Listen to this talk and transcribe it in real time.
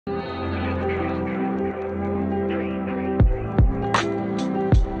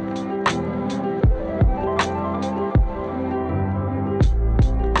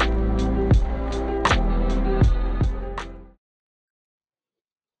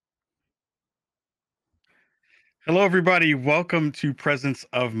Hello, everybody. Welcome to Presence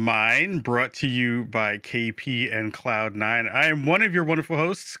of Mind, brought to you by KP and Cloud9. I am one of your wonderful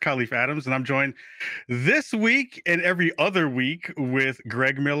hosts, Khalif Adams, and I'm joined this week and every other week with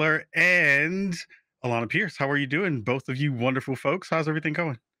Greg Miller and Alana Pierce. How are you doing? Both of you wonderful folks. How's everything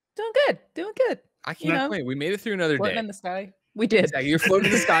going? Doing good, doing good. I You can't know, complain. We made it through another floating day. in the sky. We did. Exactly. You're floating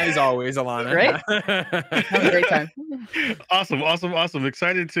in the sky as always, Alana. Right? Having a great time. Awesome.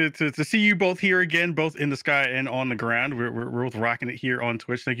 Excited to see you both here again, both in the sky and on the ground. We're both rocking it here on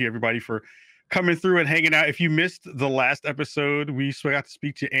Twitch. Thank you, everybody, for coming through and hanging out. If you missed the last episode, we got to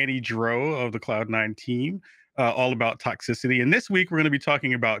speak to Annie Dro of the Cloud9 team, all about toxicity. And this week, we're going to be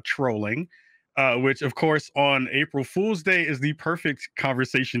talking about trolling, which, of course, on April Fool's Day is the perfect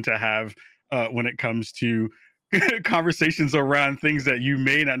conversation to have when it comes to conversations around things that you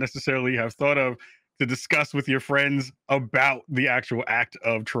may not necessarily have thought of to discuss with your friends about the actual act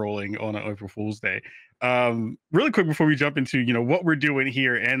of trolling on an April Fool's Day. Really quick before we jump into what we're doing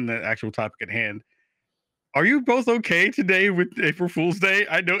here and the actual topic at hand, are you both okay today with April Fool's Day?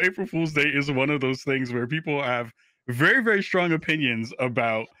 I know April Fool's Day is one of those things where people have very, very strong opinions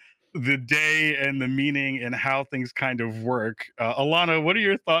about the day and the meaning and how things kind of work. Alana, what are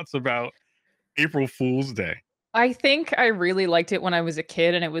your thoughts about April Fool's Day? I think I really liked it when I was a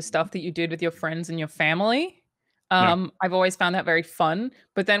kid and it was stuff that you did with your friends and your family. Yeah. I've always found that very fun.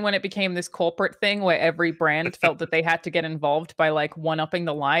 But then when it became this corporate thing where every brand felt that they had to get involved by like one-upping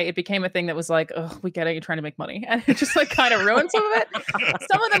the lie, it became a thing that was like, oh, we get it, you're trying to make money. And it just like kind of ruined some of it.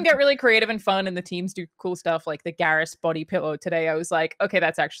 Some of them get really creative and fun and the teams do cool stuff like the Garrus body pillow today. I was like, okay,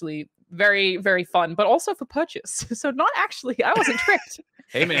 that's actually very, very fun, but also for purchase. So not actually, I wasn't tricked.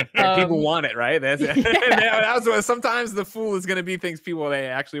 Hey man, people want it, right? That's that's what sometimes the fool is going to be things people they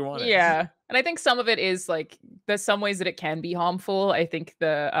actually want it. Yeah. And I think some of it is like there's some ways that it can be harmful. I think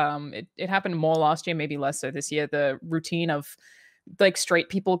it happened more last year, maybe less so this year. The routine of like straight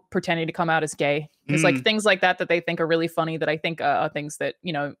people pretending to come out as gay. There's like things like that that they think are really funny that I think are things that,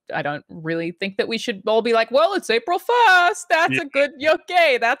 I don't really think that we should all be like, well, it's April 1st. That's a good, you're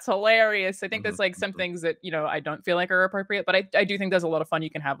gay. That's hilarious. I think there's like some things that, I don't feel like are appropriate, but I do think there's a lot of fun you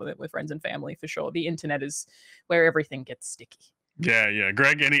can have with it with friends and family for sure. The internet is where everything gets sticky. Yeah.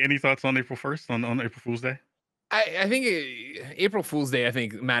 Greg, any thoughts on April 1st, on April Fool's Day? I think April Fool's Day, I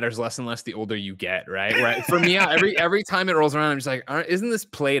think, matters less and less the older you get, right? For me, every time it rolls around, I'm just like, isn't this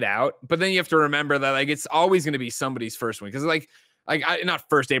played out? But then you have to remember that like it's always going to be somebody's first one because like not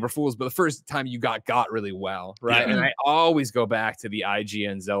first April Fools, but the first time you got really well, right? Yeah. And I always go back to the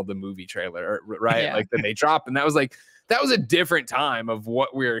IGN Zelda movie trailer, right? Yeah. Like that they dropped, and that was a different time of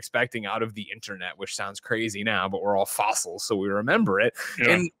what we were expecting out of the internet, which sounds crazy now, but we're all fossils, so we remember it. Yeah.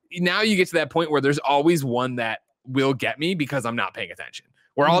 And now you get to that point where there's always one that will get me because I'm not paying attention.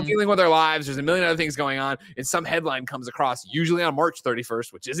 We're all dealing with our lives. There's a million other things going on. And some headline comes across, usually on March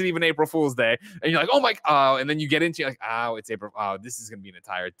 31st, which isn't even April Fool's Day. And you're like, oh my, and then you get into like, oh, it's April. Oh, this is going to be an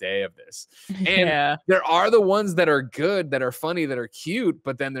entire day of this. And there are the ones that are good, that are funny, that are cute.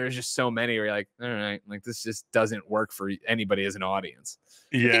 But then there's just so many where you're like, all right, like this just doesn't work for anybody as an audience.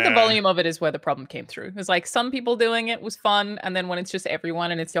 Yeah. I think the volume of it is where the problem came through. It's like some people doing it was fun. And then when it's just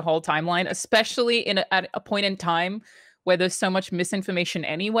everyone and it's your whole timeline, especially at a point in time where there's so much misinformation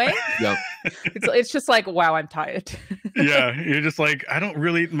anyway. Yep. It's just like, wow, I'm tired. Yeah, you're just like,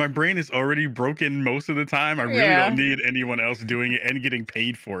 my brain is already broken most of the time. I really don't need anyone else doing it and getting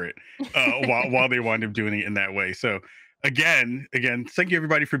paid for it while they wind up doing it in that way. So again, thank you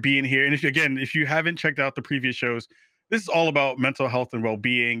everybody for being here. And if you haven't checked out the previous shows, this is all about mental health and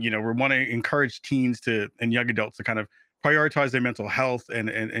well-being. We want to encourage teens and young adults to kind of prioritize their mental health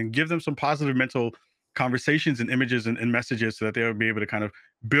and give them some positive mental conversations and images and messages so that they'll be able to kind of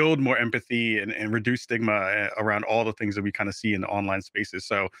build more empathy and reduce stigma around all the things that we kind of see in the online spaces.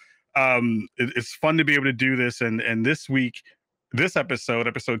 So it's fun to be able to do this. And this week, this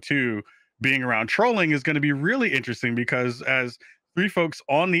episode 2, being around trolling is going to be really interesting because as three folks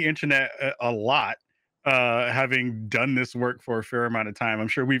on the internet a lot, having done this work for a fair amount of time, I'm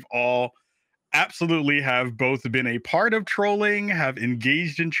sure we've all absolutely have both been a part of trolling, have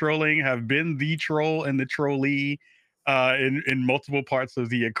engaged in trolling, have been the troll and the trollee in multiple parts of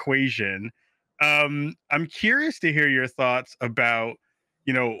the equation. I'm curious to hear your thoughts about,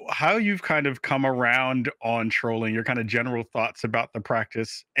 how you've kind of come around on trolling, your kind of general thoughts about the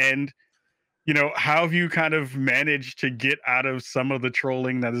practice, and how have you kind of managed to get out of some of the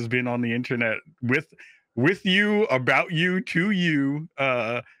trolling that has been on the internet with you, about you, to you,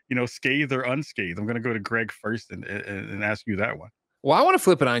 scathed or unscathed? I'm going to go to Greg first and ask you that one. Well, I want to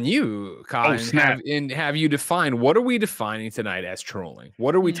flip it on you, Kai, snap. and have you define, what are we defining tonight as trolling?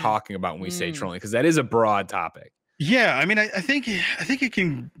 What are we talking about when we say trolling? Because that is a broad topic. Yeah, I mean, I think it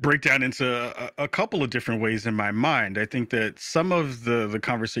can break down into a couple of different ways in my mind. I think that some of the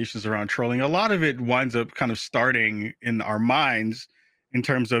conversations around trolling, a lot of it winds up kind of starting in our minds in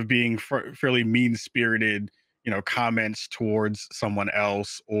terms of being fairly mean-spirited, comments towards someone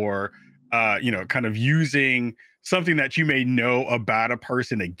else, or kind of using something that you may know about a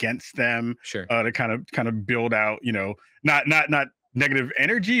person against them, Sure. To kind of build out, not negative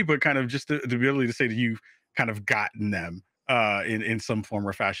energy, but kind of just the ability to say that you've kind of gotten them in some form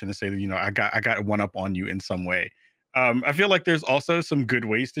or fashion, to say that, I got one up on you in some way. I feel like there's also some good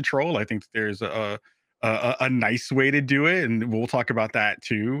ways to troll. I think there's a nice way to do it, and we'll talk about that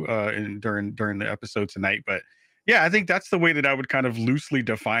too during the episode tonight. But yeah, I think that's the way that I would kind of loosely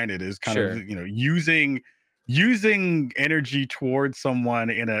define it, is kind of using energy towards someone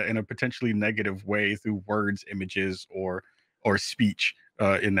in a potentially negative way through words, images, or speech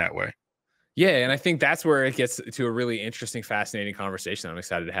in that way. Yeah, and I think that's where it gets to a really interesting, fascinating conversation I'm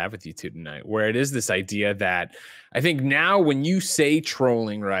excited to have with you two tonight, where it is this idea that I think now when you say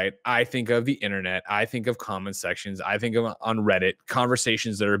trolling, right, I think of the internet, I think of comment sections, I think of on Reddit,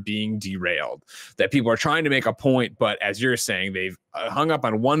 conversations that are being derailed, that people are trying to make a point, but as you're saying, they've hung up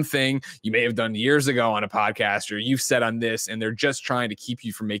on one thing you may have done years ago on a podcast, or you've said on this, and they're just trying to keep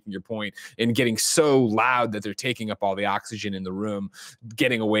you from making your point and getting so loud that they're taking up all the oxygen in the room,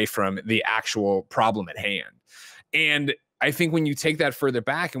 getting away from the actual problem at hand. And I think when you take that further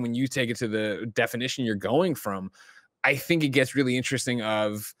back, and when you take it to the definition you're going from, I think it gets really interesting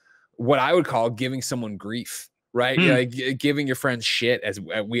of what I would call giving someone grief. Right. Like giving your friends shit, as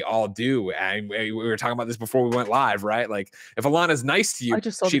we all do. And we were talking about this before we went live, right? Like, if Alana's nice to you,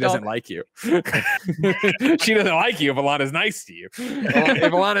 she doesn't like you. She doesn't like you if Alana's nice to you.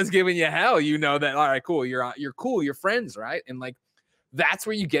 If Alana's giving you hell, you know that, all right, cool. You're cool. You're friends. Right. And like, that's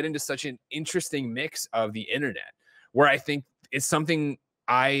where you get into such an interesting mix of the internet, where I think it's something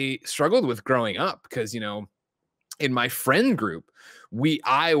I struggled with growing up, because, in my friend group,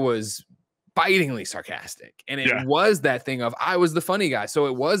 I was bitingly sarcastic, and it was that thing of, I was the funny guy, so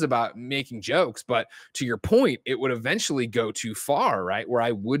it was about making jokes. But to your point, it would eventually go too far, right, where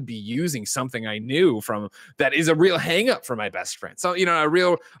I would be using something I knew from that is a real hang up for my best friend, so a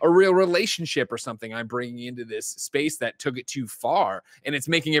real relationship or something I'm bringing into this space that took it too far, and it's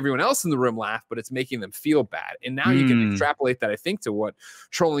making everyone else in the room laugh, but it's making them feel bad. And now you can extrapolate that, I think, to what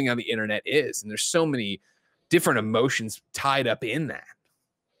trolling on the internet is, and there's so many different emotions tied up in that.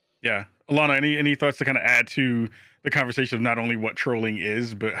 Yeah. Alana, any thoughts to kind of add to the conversation of not only what trolling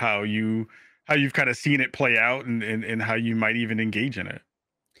is, but how you've kind of seen it play out, and how you might even engage in it?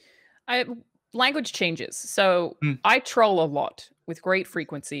 Language changes. So I troll a lot with great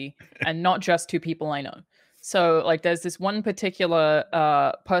frequency, and not just to people I know. So like, there's this one particular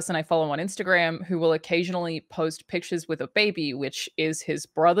person I follow on Instagram who will occasionally post pictures with a baby, which is his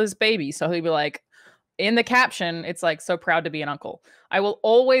brother's baby. So he'll be like, in the caption, it's like, so proud to be an uncle. I will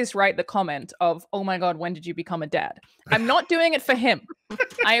always write the comment of, oh my God, when did you become a dad? I'm not doing it for him.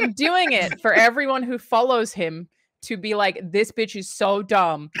 I am doing it for everyone who follows him to be like, this bitch is so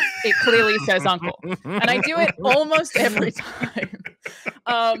dumb. It clearly says uncle. And I do it almost every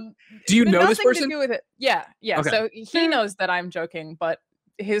time. Do you know this person? To do with it. Yeah. Okay. So he knows that I'm joking, but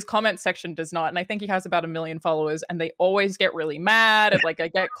his comment section does not. And I think he has about 1 million followers, and they always get really mad at, like, I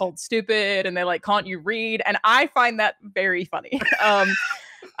get called stupid, and they're like, can't you read? And I find that very funny.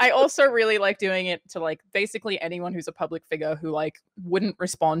 I also really like doing it to, like, basically anyone who's a public figure who, like, wouldn't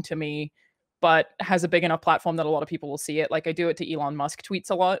respond to me, but has a big enough platform that a lot of people will see it. Like, I do it to Elon Musk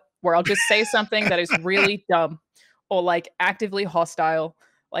tweets a lot, where I'll just say something that is really dumb, or like actively hostile,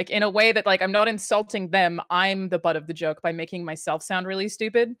 like in a way that, like, I'm not insulting them. I'm the butt of the joke by making myself sound really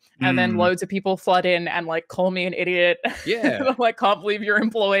stupid. And then loads of people flood in and, like, call me an idiot. Yeah. I'm like, can't believe you're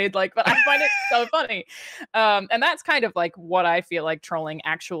employed. Like, but I find it so funny. And that's kind of like what I feel like trolling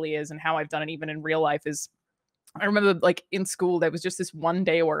actually is, and how I've done it even in real life is, I remember, like, in school, there was just this one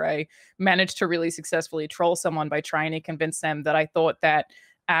day where I managed to really successfully troll someone by trying to convince them that I thought that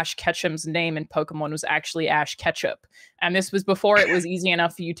Ash Ketchum's name in Pokemon was actually Ash Ketchup. And this was before it was easy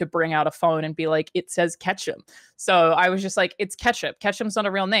enough for you to bring out a phone and be like, it says Ketchum. So I was just like, it's Ketchup. Ketchum's not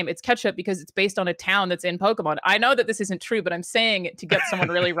a real name. It's Ketchup because it's based on a town that's in Pokemon. I know that this isn't true, but I'm saying it to get someone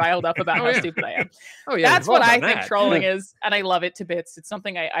really riled up about how stupid I am. That's what I think trolling is. And I love it to bits. It's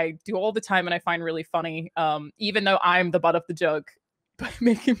something I do all the time and I find really funny. Even though I'm the butt of the joke, by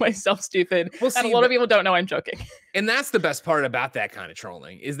making myself stupid. Well, And a lot of people don't know I'm joking. And that's the best part about that kind of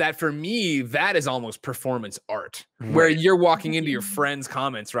trolling, is that for me, that is almost performance art, where you're walking into your friend's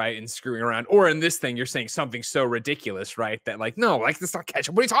comments, right, and screwing around. Or in this thing, you're saying something so ridiculous, right, that like, no, like, that's not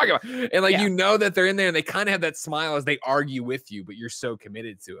ketchup. What are you talking about? And like, you know that they're in there and they kind of have that smile as they argue with you, but you're so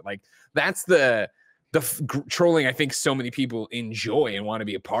committed to it. Like, that's the trolling I think so many people enjoy and want to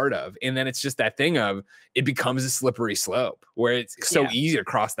be a part of. And then it's just that thing of it becomes a slippery slope where it's so easy to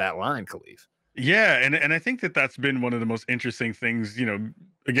cross that line, Khalif. Yeah, and I think that that's been one of the most interesting things. You know,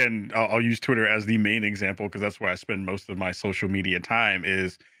 again, I'll use Twitter as the main example because that's where I spend most of my social media time,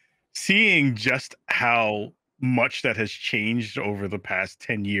 is seeing just how much that has changed over the past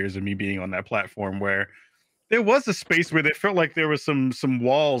 10 years of me being on that platform, where there was a space where it felt like there was some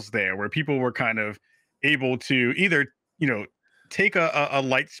walls there where people were kind of able to either, you know, take a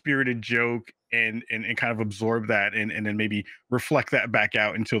light-spirited joke and kind of absorb that and then maybe reflect that back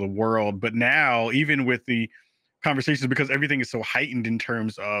out into the world. But now, even with the conversations, because everything is so heightened in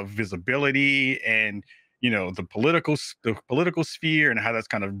terms of visibility and, you know, the political sphere and how that's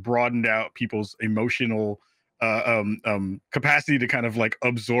kind of broadened out people's emotional capacity to kind of like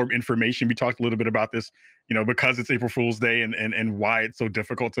absorb information. We talked a little bit about this, you know, because it's April Fool's Day and why it's so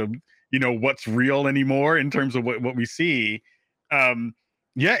difficult to, you know, what's real anymore in terms of what we see.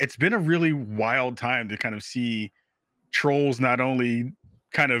 Yeah, it's been a really wild time to kind of see trolls not only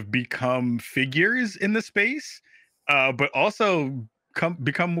kind of become figures in the space, but also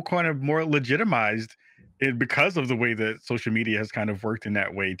become kind of more legitimized because of the way that social media has kind of worked in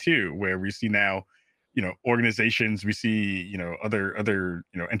that way too, where we see now, you know, organizations, we see, you know, other,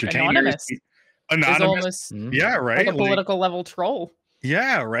 you know, entertainers. Anonymous. Almost, yeah, right. like a political level troll.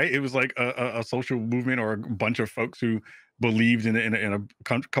 Yeah, right. It was like a social movement or a bunch of folks who believed in a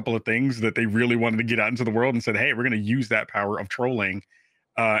couple of things that they really wanted to get out into the world and said, hey, we're going to use that power of trolling.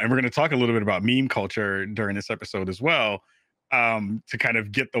 And we're going to talk a little bit about meme culture during this episode as well, to kind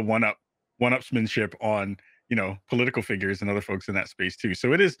of get the one-upsmanship on, you know, political figures and other folks in that space too.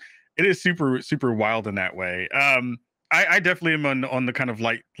 So it is super, super wild in that way. I definitely am on the kind of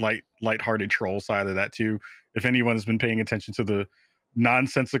lighthearted troll side of that too. If anyone has been paying attention to the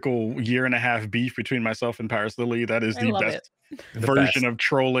nonsensical 1.5-year beef between myself and Paris Lily, that is the best version of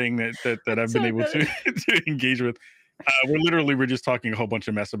trolling that I've been able to engage with. We're just talking a whole bunch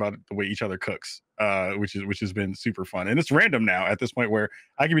of mess about the way each other cooks, which has been super fun. And it's random now at this point where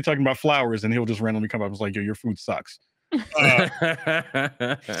I can be talking about flowers and he'll just randomly come up and be like, yo, your food sucks.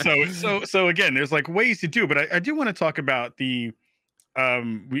 So again, there's like ways to do, but I do want to talk about the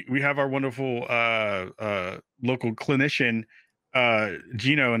we have our wonderful local clinician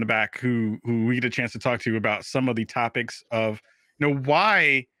Gino in the back who we get a chance to talk to about some of the topics of, you know,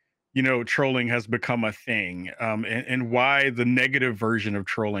 why, you know, trolling has become a thing, and why the negative version of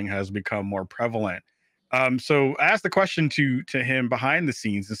trolling has become more prevalent. So I asked the question to him behind the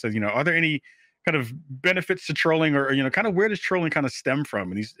scenes and said, you know, are there any kind of benefits to trolling, or you know, kind of where does trolling kind of stem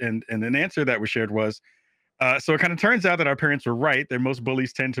from? And an answer that was shared was, so it kind of turns out that our parents were right. That most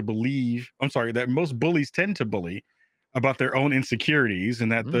bullies tend to bully about their own insecurities,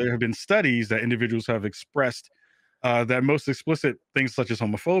 and that there have been studies that individuals have expressed that most explicit things such as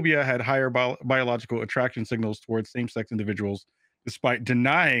homophobia had higher biological attraction signals towards same-sex individuals, despite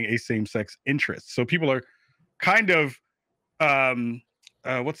denying a same-sex interest. So people are kind of,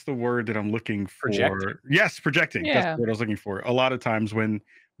 what's the word that I'm looking for? Projecting. Yes, projecting. Yeah. That's the word I was looking for. A lot of times when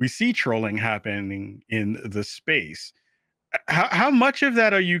we see trolling happening in the space, how much of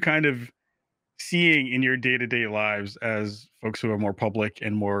that are you kind of seeing in your day-to-day lives as folks who are more public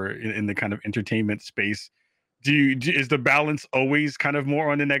and more in the kind of entertainment space? Is the balance always kind of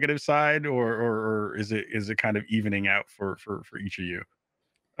more on the negative side, or is it kind of evening out for each of you?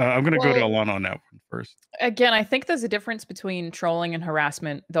 I'm going to go to Alana on that one first. Again, I think there's a difference between trolling and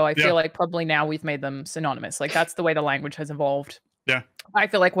harassment, though I feel like probably now we've made them synonymous. Like that's the way the language has evolved. Yeah. I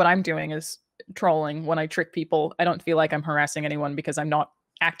feel like what I'm doing is trolling when I trick people. I don't feel like I'm harassing anyone because I'm not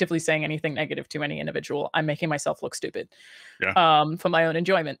actively saying anything negative to any individual. I'm making myself look stupid. Yeah. For my own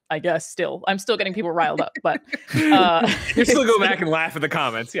enjoyment, I guess. I'm still getting people riled up, but you still go back and laugh at the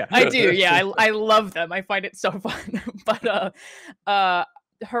comments. Yeah, I do. Yeah, I love them. I find it so fun. But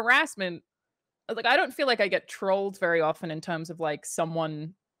harassment, like I don't feel like I get trolled very often in terms of like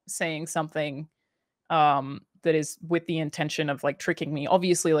someone saying something that is with the intention of like tricking me.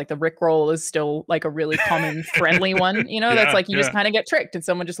 Obviously, like the Rickroll is still like a really common friendly one, you know, that's like you just kind of get tricked and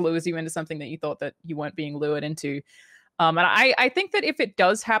someone just lures you into something that you thought that you weren't being lured into. And I think that if it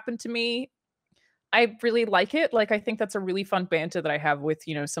does happen to me, I really like it. Like, I think that's a really fun banter that I have with,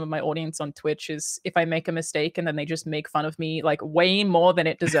 you know, some of my audience on Twitch is if I make a mistake and then they just make fun of me like way more than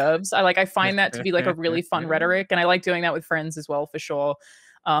it deserves. I find that to be like a really fun rhetoric. And I like doing that with friends as well, for sure.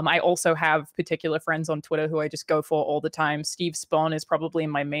 I also have particular friends on Twitter who I just go for all the time. Steve Spawn is probably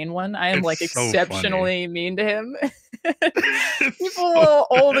my main one. I am It's like so exceptionally mean to him. People will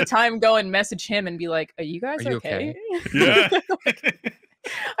all the time go and message him and be like, "Are you guys okay?" Yeah.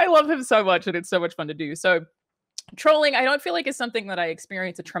 I love him so much, and it's so much fun to do. So trolling, I don't feel like is something that I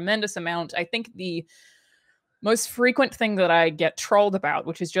experience a tremendous amount. I think the most frequent thing that I get trolled about,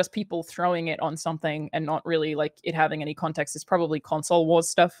 which is just people throwing it on something and not really like it having any context, is probably console wars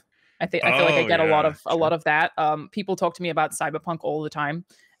stuff. I feel like I get a lot of that. People talk to me about Cyberpunk all the time,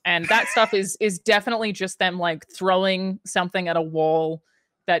 and that stuff is definitely just them like throwing something at a wall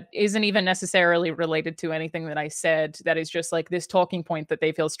that isn't even necessarily related to anything that I said. That is just like this talking point that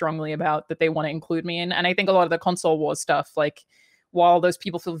they feel strongly about that they want to include me in. And I think a lot of the console wars stuff, like, while those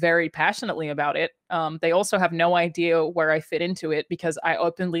people feel very passionately about it, they also have no idea where I fit into it because I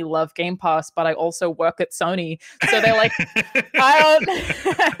openly love Game Pass, but I also work at Sony. So they're like, I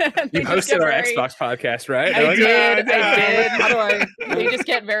don't. You hosted our Xbox podcast, right? I like, did. I did. How do I? They just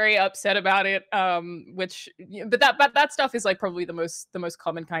get very upset about it. But that stuff is like probably the most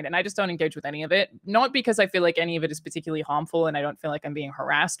common kind, and I just don't engage with any of it. Not because I feel like any of it is particularly harmful, and I don't feel like I'm being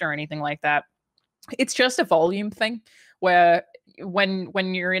harassed or anything like that. It's just a volume thing where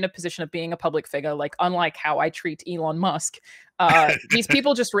when you're in a position of being a public figure, like unlike how I treat Elon Musk, these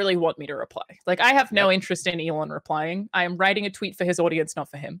people just really want me to reply. Like, I have no interest in Elon replying. I am writing a tweet for his audience,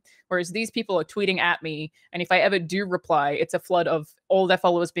 not for him. Whereas these people are tweeting at me, and if I ever do reply, it's a flood of all their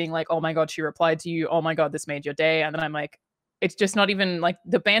followers being like, "Oh my God, she replied to you. Oh my God, this made your day." And then I'm like, it's just not even like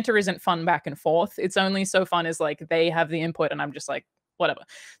the banter isn't fun back and forth. It's only so fun as like they have the input, and I'm just like, whatever.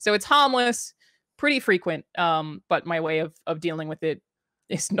 So it's harmless. Pretty frequent, but my way of dealing with it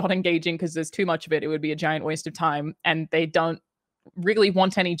is not engaging because there's too much of it. It would be a giant waste of time, and they don't really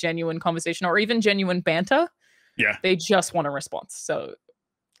want any genuine conversation or even genuine banter. Yeah, they just want a response. So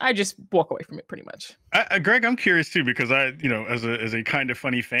I just walk away from it pretty much. Greg, I'm curious too because I, you know, as a kind of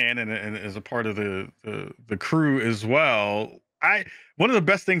funny fan and as a part of the crew as well. One of the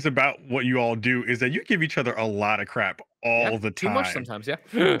best things about what you all do is that you give each other a lot of crap all the time. Too much sometimes, yeah.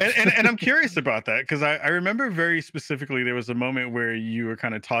 and I'm curious about that because I remember very specifically there was a moment where you were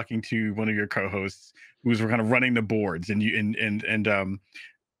kind of talking to one of your co-hosts who was kind of running the boards, and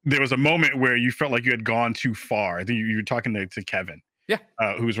there was a moment where you felt like you had gone too far. I think you were talking to Kevin,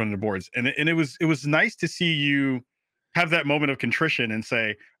 who was running the boards, and it was nice to see you have that moment of contrition and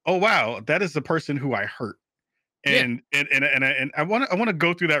say, "Oh wow, that is the person who I hurt." And I want to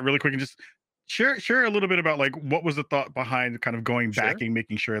go through that really quick and just share a little bit about like what was the thought behind kind of going back and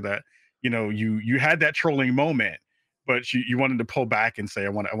making sure that, you know, you had that trolling moment, but you wanted to pull back and say, I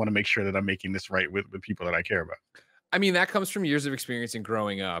want to make sure that I'm making this right with people that I care about. I mean, that comes from years of experience and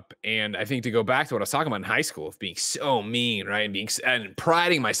growing up. And I think to go back to what I was talking about in high school of being so mean, right? And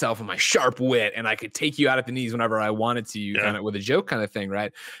priding myself on my sharp wit, and I could take you out at the knees whenever I wanted to, kind of with a joke kind of thing,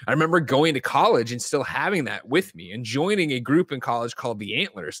 right? I remember going to college and still having that with me and joining a group in college called the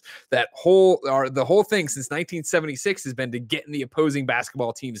Antlers. The whole thing since 1976 has been to get in the opposing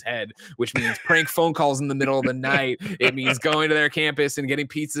basketball team's head, which means prank phone calls in the middle of the night. It means going to their campus and getting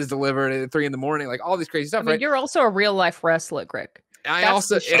pizzas delivered at 3 a.m, like all these crazy stuff, I mean, right? You're also a real life wrestler, Greg.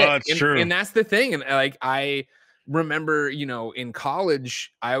 It's true. And that's the thing. And like, I remember, you know, in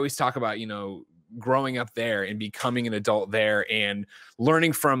college, I always talk about, you know, growing up there and becoming an adult there and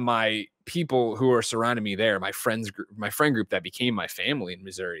learning from my people who are surrounding me there, my friend group that became my family in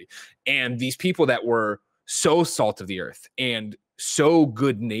Missouri. And these people that were so salt of the earth and so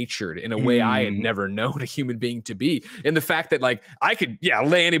good natured in a way I had never known a human being to be. And the fact that like I could,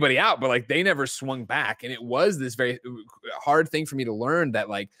 lay anybody out, but like they never swung back. And it was this very hard thing for me to learn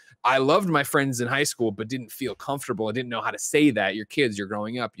that like I loved my friends in high school, but didn't feel comfortable. I didn't know how to say that. You're kids, you're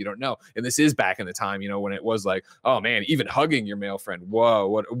growing up, you don't know. And this is back in the time, you know, when it was like, oh man, even hugging your male friend.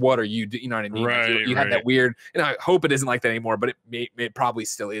 Whoa, what are you doing? You know what I mean? Right, like you had that weird, and I hope it isn't like that anymore, but it probably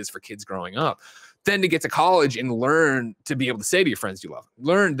still is for kids growing up. Then to get to college and learn to be able to say to your friends you love them,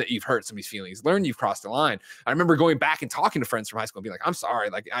 learn that you've hurt somebody's feelings, learn you've crossed the line. I remember going back and talking to friends from high school and being like, I'm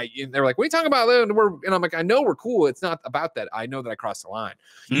sorry. Like they're like, what are you talking about? And I'm like, I know we're cool. It's not about that. I know that I crossed the line.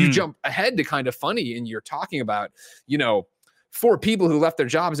 You jump ahead to kind of funny and you're talking about, you know, 4 people who left their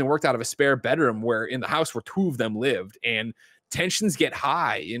jobs and worked out of a spare bedroom where in the house where 2 of them lived, and tensions get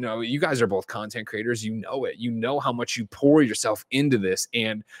high. You know, you guys are both content creators. You know it. You know how much you pour yourself into this.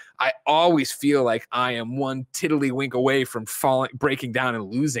 And I always feel like I am one tiddlywink away from breaking down and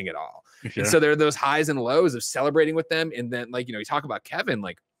losing it all. And so there are those highs and lows of celebrating with them. And then, like, you know, you talk about Kevin,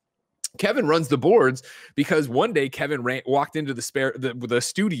 like, Kevin runs the boards because one day Kevin walked into the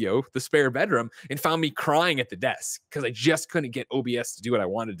studio, the spare bedroom, and found me crying at the desk because I just couldn't get OBS to do what I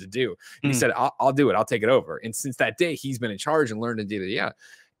wanted to do. And he said, I'll do it. I'll take it over. And since that day, he's been in charge and learned to do it. Yeah.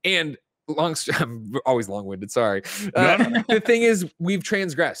 And I'm always long-winded. Sorry. The thing is, we've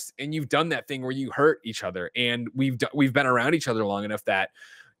transgressed, and you've done that thing where you hurt each other, and we've been around each other long enough that,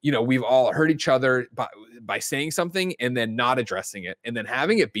 you know, we've all hurt each other by saying something and then not addressing it, and then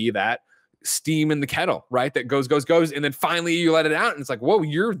having it be that steam in the kettle, right? That goes, and then finally you let it out, and it's like, whoa,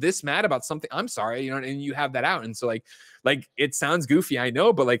 you're this mad about something. I'm sorry, you know, and you have that out. And so like it sounds goofy, I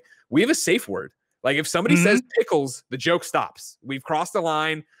know, but like we have a safe word. Like if somebody says pickles, the joke stops. We've crossed the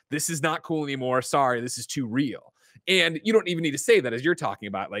line. This is not cool anymore. Sorry, this is too real. And you don't even need to say that, as you're talking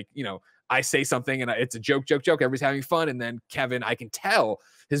about. Like, you know, I say something and it's a joke. Everybody's having fun, and then Kevin, I can tell,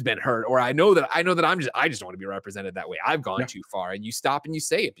 has been hurt, or I know that I just don't want to be represented that way. I've gone too far, and you stop and you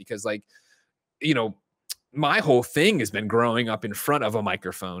say it because, like, you know, my whole thing has been growing up in front of a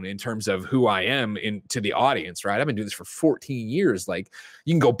microphone in terms of who I am to the audience, right? I've been doing this for 14 years. Like,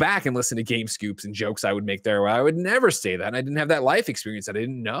 you can go back and listen to game scoops and jokes I would make there where I would never say that. And I didn't have that life experience that I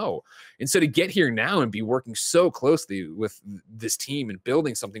didn't know. And so to get here now and be working so closely with this team and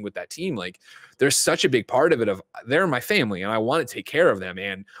building something with that team, like, there's such a big part of it of they're my family and I want to take care of them.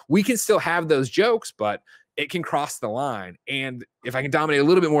 And we can still have those jokes, but it can cross the line. And if I can dominate a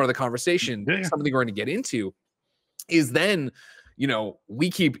little bit more of the conversation, something we're going to get into is then, you know,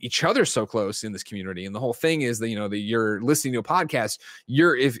 we keep each other so close in this community. And the whole thing is that, you know, that you're listening to a podcast,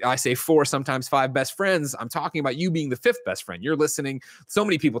 if I say 4, sometimes 5 best friends, I'm talking about you being the 5th best friend. You're listening. So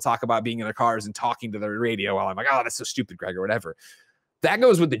many people talk about being in their cars and talking to their radio while I'm like, oh, that's so stupid, Greg, or whatever. That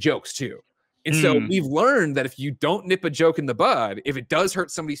goes with the jokes too. And so we've learned that if you don't nip a joke in the bud, if it does hurt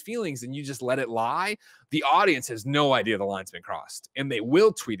somebody's feelings and you just let it lie, the audience has no idea the line's been crossed, and they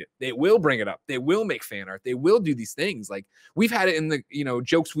will tweet it. They will bring it up. They will make fan art. They will do these things. Like, we've had it in the, you know,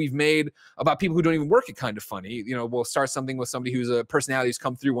 jokes we've made about people who don't even work at Kind of Funny. You know, we'll start something with somebody who's a personality who's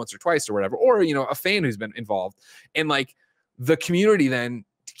come through once or twice or whatever, or, you know, a fan who's been involved. And like the community then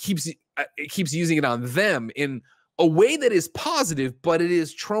keeps using it on them in a way that is positive, but it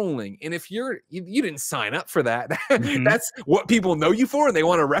is trolling. And if you didn't sign up for that, that's what people know you for, and they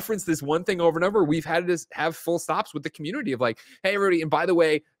want to reference this one thing over and over. We've had to have full stops with the community of like, hey, everybody, and by the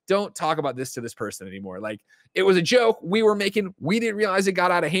way, don't talk about this to this person anymore. Like, it was a joke we were making. We didn't realize it got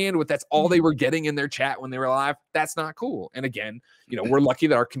out of hand with that's all they were getting in their chat when they were live. That's not cool. And again, you know, we're lucky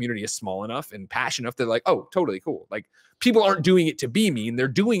that our community is small enough and passionate enough that like, oh, totally cool. Like, people aren't doing it to be mean. They're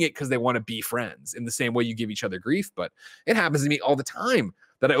doing it because they want to be friends in the same way you give each other grief. But it happens to me all the time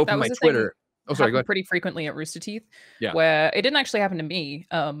that I open my Twitter. Oh, sorry, go ahead. Pretty frequently at Rooster Teeth, where it didn't actually happen to me.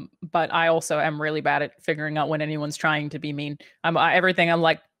 But I also am really bad at figuring out when anyone's trying to be mean. I'm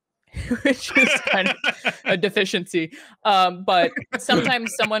like, which is kind of a deficiency. But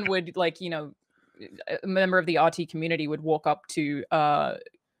sometimes someone would, like, you know, a member of the RT community would walk up to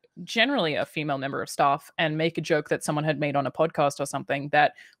generally a female member of staff and make a joke that someone had made on a podcast or something,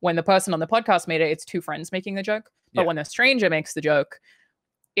 that when the person on the podcast made it, it's 2 friends making the joke. But when a stranger makes the joke,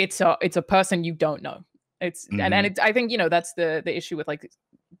 it's a person you don't know. It's and it's, I think, you know, that's the issue with like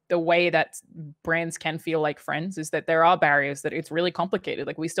the way that brands can feel like friends, is that there are barriers, that it's really complicated.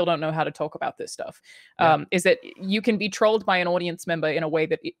 Like, we still don't know how to talk about this stuff. Is that you can be trolled by an audience member in a way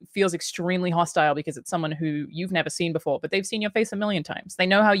that it feels extremely hostile because it's someone who you've never seen before, but they've seen your face a million times. They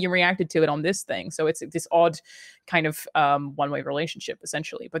know how you reacted to it on this thing. So it's this odd kind of one-way relationship,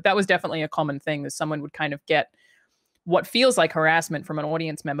 essentially. But that was definitely a common thing, that someone would kind of get what feels like harassment from an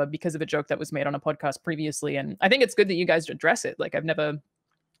audience member because of a joke that was made on a podcast previously. And I think it's good that you guys address it. Like, I've never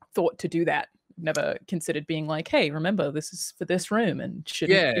thought to do that. Never considered being like, hey, remember, this is for this room and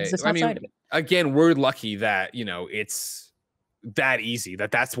shouldn't exist outside of it. Again, we're lucky that, you know, it's that easy,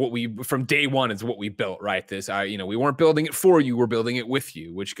 that's what we, from day one, is what we built, right? This, you know, we weren't building it for you, we're building it with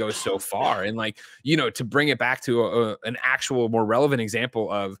you, which goes so far. And like, you know, to bring it back to an actual more relevant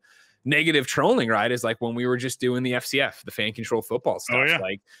example of negative trolling, right, is like when we were just doing the FCF, the fan control football stuff.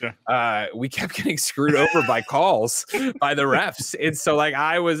 We kept getting screwed over by calls by the refs. And so like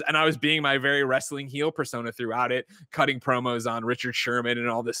I was being my very wrestling heel persona throughout it, cutting promos on Richard Sherman and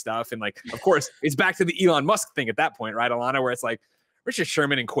all this stuff. And like, of course, it's back to the Elon Musk thing at that point, right, Alana, where it's like, Richard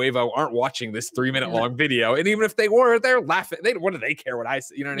Sherman and Quavo aren't watching this 3-minute long video. And even if they were, they're laughing. What do they care what I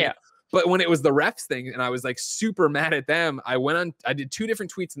say? You know what I mean? But when it was the refs thing and I was like super mad at them, I did 2 different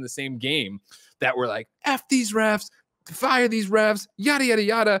tweets in the same game that were like, F these refs, fire these refs, yada, yada,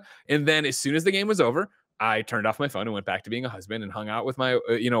 yada. And then as soon as the game was over, I turned off my phone and went back to being a husband and hung out with my,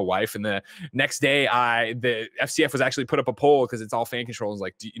 wife. And the next day, the FCF was actually put up a poll because it's all fan control. It's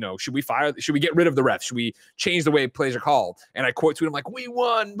like, should we get rid of the refs? Should we change the way plays are called? And I quote tweeted, I'm like, we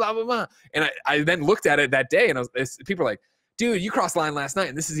won, blah, blah, blah. And I then looked at it that day and people were like, dude, you crossed the line last night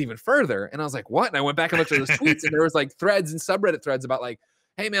and this is even further. And I was like, what? And I went back and looked at those tweets and there was like threads and subreddit threads about like,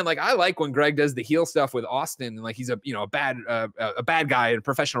 hey man, like I like when Greg does the heel stuff with Austin and like he's a bad guy in a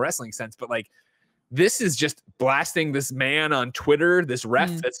professional wrestling sense, but like, this is just blasting this man on Twitter, this ref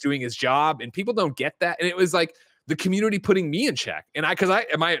that's doing his job, and people don't get that. And it was like the community putting me in check. And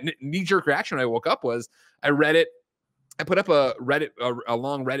my knee-jerk reaction when I woke up was I read it. I put up a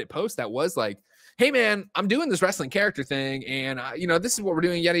long Reddit post that was like, hey man, I'm doing this wrestling character thing, and this is what we're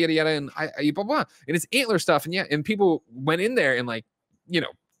doing, yada yada yada, and I blah blah, and it's antler stuff, and people went in there and like,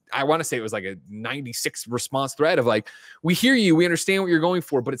 I want to say it was like a 96 response thread of like, we hear you, we understand what you're going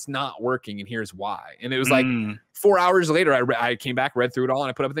for, but it's not working, and here's why. And it was like 4 hours later, I came back, read through it all, and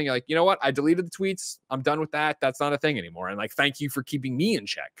I put up a thing like, you know what? I deleted the tweets. I'm done with that. That's not a thing anymore. And like, thank you for keeping me in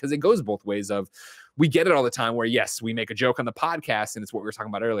check, because it goes both ways. Of we get it all the time where yes, we make a joke on the podcast, and it's what we were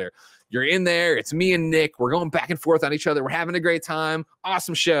talking about earlier. You're in there. It's me and Nick. We're going back and forth on each other. We're having a great time.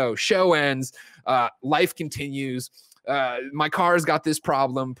 Awesome show. Show ends. Life continues. My car's got this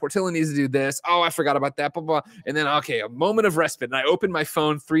problem. Portilla needs to do this. Oh, I forgot about that. Blah, blah. And then, okay, a moment of respite. And I open my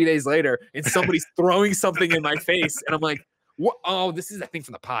phone 3 days later and somebody's throwing something in my face. And I'm like, what? Oh, this is that thing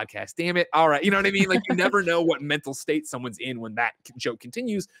from the podcast. Damn it. All right. You know what I mean? Like, you never know what mental state someone's in when that joke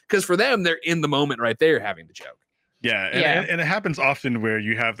continues. Because for them, they're in the moment right there having the joke. Yeah, and it happens often where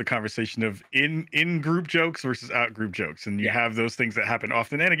you have the conversation of in group jokes versus out group jokes, and you have those things that happen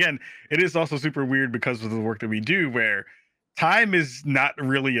often. And again, it is also super weird because of the work that we do, where time is not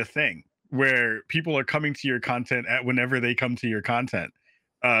really a thing, where people are coming to your content at whenever they come to your content.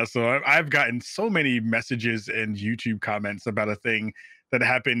 So I've gotten so many messages and YouTube comments about a thing that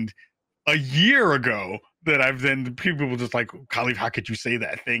happened a year ago that I've then people will just like, Khalif, how could you say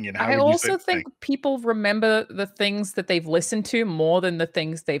that thing? And how I also think people remember the things that they've listened to more than the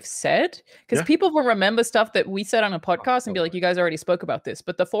things they've said, because people will remember stuff that we said on a podcast and be like, you guys already spoke about this,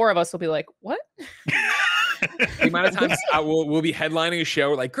 but the four of us will be like, what? The amount of times we'll be headlining a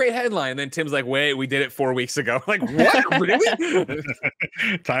show, like, great headline, and then Tim's like, wait, we did it 4 weeks ago. Like, what? Really?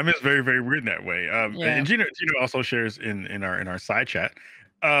 Time is very, very weird in that way. And Gino also shares in our side chat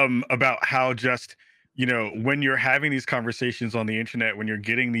about how just, when you're having these conversations on the internet, when you're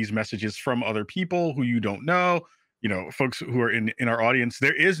getting these messages from other people who you don't know, folks who are in our audience,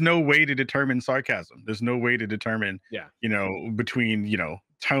 there is no way to determine sarcasm. There's no way to determine, between,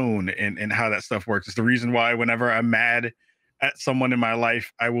 tone and how that stuff works. It's the reason why whenever I'm mad at someone in my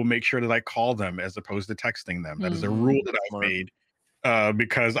life, I will make sure that I call them as opposed to texting them. That is a rule that I've made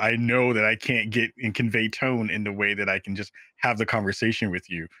because I know that I can't get and convey tone in the way that I can just have the conversation with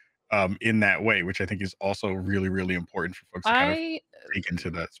you. In that way, which I think is also really, really important for folks to kind of take into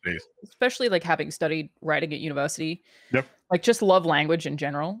that space. Especially like having studied writing at university. Yep. Like just love language in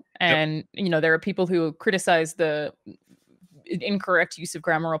general. And, there are people who criticize the incorrect use of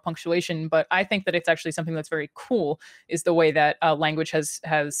grammar or punctuation, but I think that it's actually something that's very cool is the way that language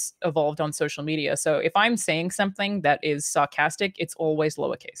has evolved on social media. So if I'm saying something that is sarcastic, it's always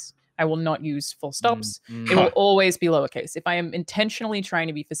lowercase. I will not use full stops. It will always be lowercase. If I am intentionally trying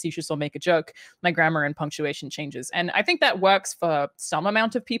to be facetious or make a joke, my grammar and punctuation changes. And I think that works for some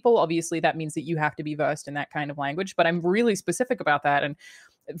amount of people. Obviously, that means that you have to be versed in that kind of language, but I'm really specific about that. And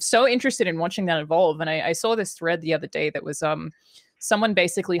I'm so interested in watching that evolve. And I saw this thread the other day that was someone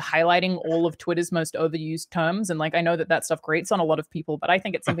basically highlighting all of Twitter's most overused terms. And like, I know that stuff grates on a lot of people, but I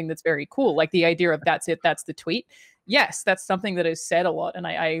think it's something that's very cool. Like the idea of that's it, that's the tweet. Yes, that's something that is said a lot. And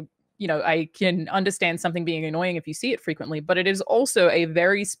I can understand something being annoying if you see it frequently, but it is also a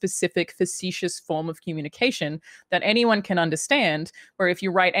very specific, facetious form of communication that anyone can understand, where if you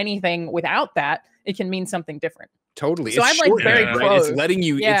write anything without that, it can mean something different. Totally. So I'm like very pro. Right? It's letting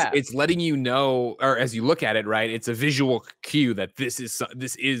you, it's letting you know, or as you look at it, right? It's a visual cue that this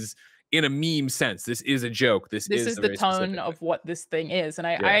is in a meme sense. This is a joke. This is the tone of what this thing is. And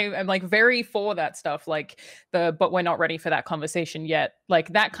I am like very for that stuff, like but we're not ready for that conversation yet. Like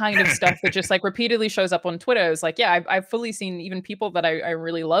that kind of stuff that just like repeatedly shows up on Twitter is like, I've fully seen even people that I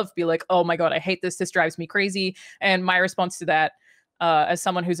really love be like, oh my God, I hate this. This drives me crazy. And my response to that, as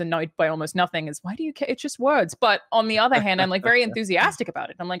someone who's annoyed by almost nothing, is why do you care? It's just words. But on the other hand, I'm like very enthusiastic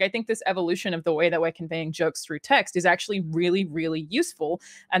about it. I'm like, I think this evolution of the way that we're conveying jokes through text is actually really, really useful.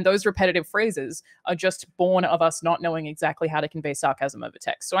 And those repetitive phrases are just born of us not knowing exactly how to convey sarcasm over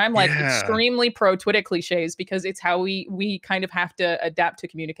text. So I'm like extremely pro Twitter cliches because it's how we kind of have to adapt to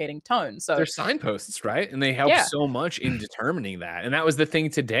communicating tone. So they're signposts, right? And they help so much in determining that. And that was the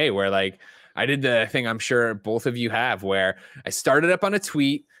thing today where like I did the thing I'm sure both of you have where I started up on a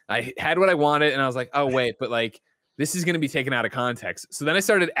tweet, I had what I wanted, and I was like, oh wait, but like this is going to be taken out of context. So then I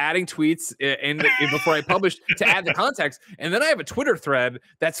started adding tweets and before I published to add the context. And then I have a Twitter thread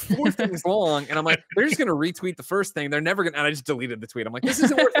that's 4 things long. And I'm like, they're just going to retweet the first thing. They're never going to, and I just deleted the tweet. I'm like, this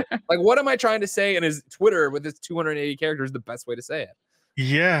isn't worth it. Like, what am I trying to say? And is Twitter with its 280 characters the best way to say it?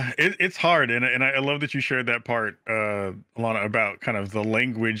 Yeah, it's hard, and I love that you shared that part, Alana, about kind of the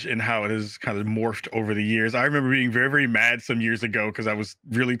language and how it has kind of morphed over the years. I remember being very, very mad some years ago because I was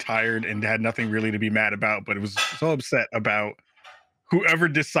really tired and had nothing really to be mad about, but it was so upset about whoever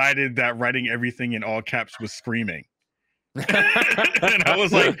decided that writing everything in all caps was screaming. And I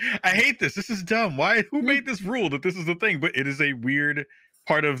was like, I hate this. This is dumb. Why? Who made this rule that this is the thing? But it is a weird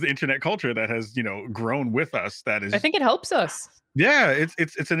part of the internet culture that has, grown with us. That is, I think it helps us. Yeah,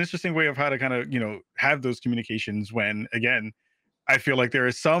 it's an interesting way of how to kind of, have those communications when, again, I feel like there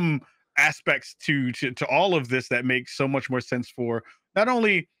are some aspects to all of this that make so much more sense for not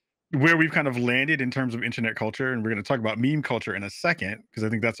only where we've kind of landed in terms of internet culture, and we're going to talk about meme culture in a second, because I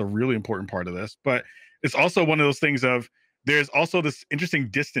think that's a really important part of this, but it's also one of those things of there's also this interesting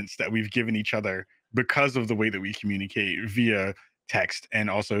distance that we've given each other because of the way that we communicate via text and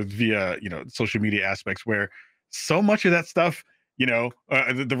also via, social media aspects, where so much of that stuff,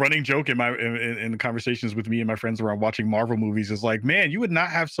 the running joke in conversations with me and my friends around watching Marvel movies is like, man, you would not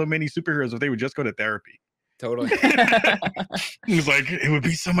have so many superheroes if they would just go to therapy. Totally. It was like, it would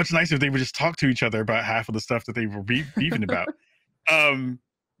be so much nicer if they would just talk to each other about half of the stuff that they were beefing about.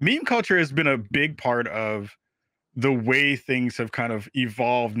 Meme culture has been a big part of the way things have kind of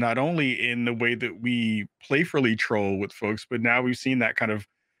evolved, not only in the way that we playfully troll with folks, but now we've seen that kind of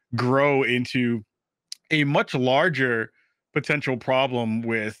grow into a much larger potential problem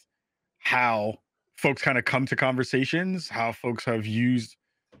with how folks kind of come to conversations, how folks have used,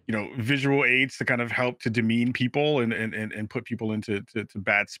 visual aids to kind of help to demean people and put people into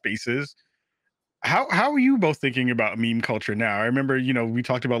bad spaces. How are you both thinking about meme culture now? I remember, we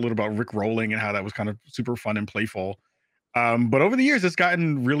talked about a little about Rick rolling and how that was kind of super fun and playful. But over the years, it's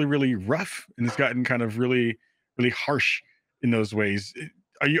gotten really, really rough, and it's gotten kind of really, really harsh in those ways.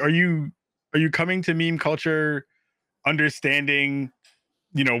 Are you coming to meme culture understanding,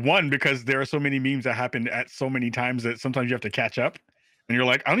 one, because there are so many memes that happen at so many times that sometimes you have to catch up, and you're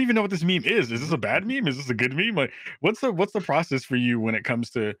like, I don't even know what this meme is. Is this a bad meme? Is this a good meme? Like, what's the process for you when it comes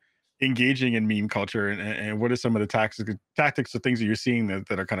to engaging in meme culture, and what are some of the tactics or things that you're seeing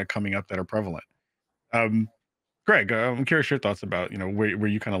that are kind of coming up that are prevalent? Greg, I'm curious your thoughts about, where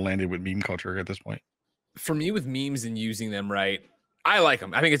you kind of landed with meme culture at this point. For me, with memes and using them right, I like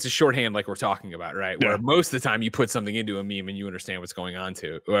them. I think it's a shorthand, like we're talking about, right? Yeah. Where most of the time you put something into a meme and you understand what's going on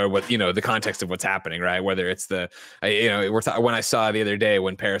or what, the context of what's happening, right? Whether it's when I saw the other day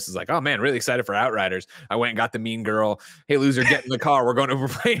when Paris was like, oh man, really excited for Outriders. I went and got the mean girl, hey loser, get in the car. We're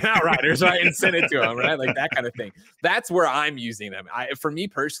playing Outriders, right? And send it to him, right? Like that kind of thing. That's where I'm using them. For me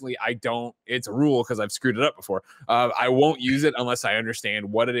personally, it's a rule because I've screwed it up before. I won't use it unless I understand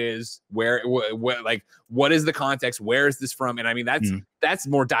what it is, what is the context? Where is this from? And I mean, that's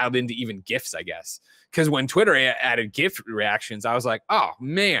more dialed into even GIFs, I guess. Because when Twitter added GIF reactions, I was like, oh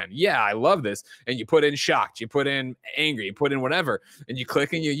man, yeah, I love this. And you put in shocked, you put in angry, you put in whatever, and you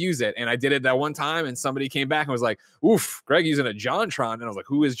click and you use it. And I did it that one time, and somebody came back and was like, oof, Greg using a JonTron. And I was like,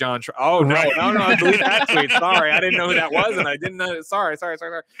 who is JonTron? Oh no, delete that tweet. Sorry, I didn't know who that was, and I didn't know. Sorry.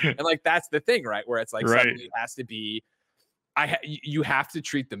 And like that's the thing, right? Where it's like suddenly it has to be. You have to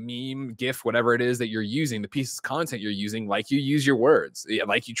treat the meme, GIF, whatever it is that you're using, the piece of content you're using, like you use your words,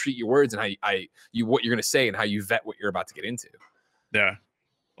 like you treat your words and what you're going to say and how you vet what you're about to get into. Yeah.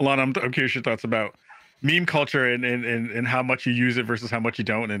 Alana, I'm curious your thoughts about meme culture and how much you use it versus how much you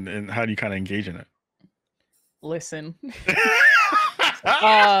don't, and how do you kind of engage in it? Listen.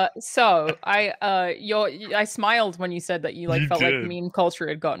 So I smiled when you said that you felt like meme culture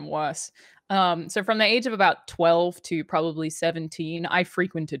had gotten worse. So from the age of about 12 to probably 17, I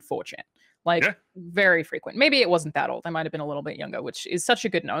frequented 4chan, very frequent. Maybe it wasn't that old. I might've been a little bit younger, which is such a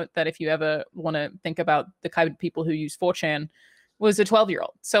good note that if you ever want to think about the kind of people who use 4chan, was a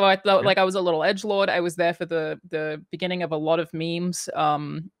 12-year-old. So I thought I was a little edgelord. I was there for the beginning of a lot of memes.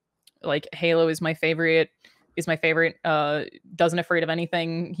 Like Halo is my favorite. is my favorite. Doesn't afraid of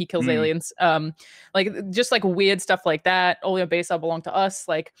anything. He kills aliens. Like just like weird stuff like that. All your base belong to us.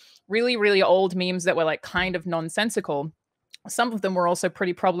 Like really, really old memes that were like kind of nonsensical. Some of them were also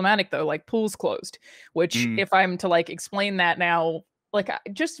pretty problematic though, like pools closed, which if I'm to like explain that now, like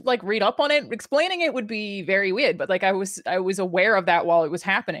just like read up on it, explaining it would be very weird. But like I was aware of that while it was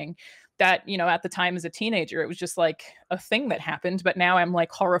happening. That, you know, at the time as a teenager, it was just like a thing that happened. But now I'm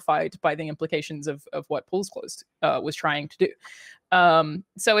like horrified by the implications of what pools closed was trying to do.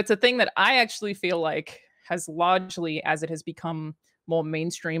 So it's a thing that I actually feel like has largely, as it has become more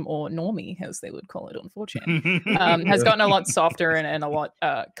mainstream or normie, as they would call it on 4chan, has gotten a lot softer and a lot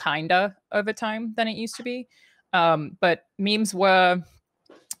kinder over time than it used to be. But memes were,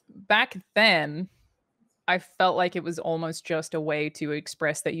 back then, I felt like it was almost just a way to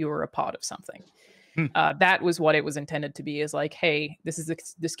express that you were a part of something. That was what it was intended to be, is like, hey, this is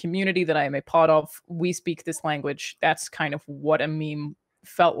this community that I am a part of. We speak this language. That's kind of what a meme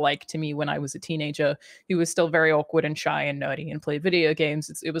felt like to me when I was a teenager who was still very awkward and shy and nerdy and played video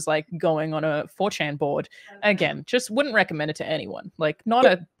games. It was like going on a 4chan board. Again, just wouldn't recommend it to anyone. Like, not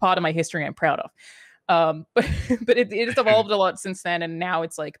a part of my history I'm proud of. But it has evolved a lot since then, and now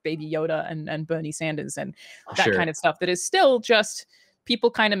it's like Baby Yoda and Bernie Sanders and that kind of stuff that is still just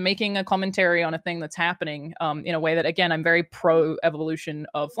people kind of making a commentary on a thing that's happening in a way that, again, I'm very pro evolution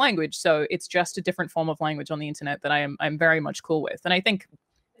of language. So it's just a different form of language on the internet that I'm very much cool with. And I think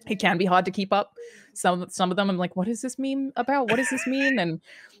it can be hard to keep up. Some of them I'm like, what is this meme about? What does this mean? And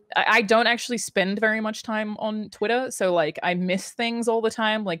I don't actually spend very much time on Twitter. So like I miss things all the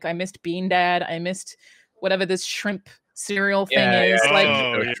time. Like I missed Bean Dad. I missed whatever this shrimp cereal thing is.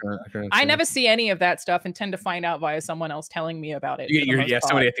 I never see any of that stuff and tend to find out via someone else telling me about it.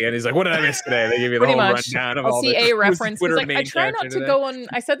 Somebody at the end is like, what did I miss today? They give you the whole rundown of all the the reference. Like, I try not to go on,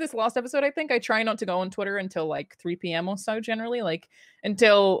 I said this last episode, I think I try not to go on Twitter until like 3 p.m. or so, generally, like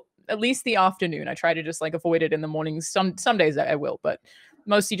until at least the afternoon. I try to just like avoid it in the mornings. Some days I will, but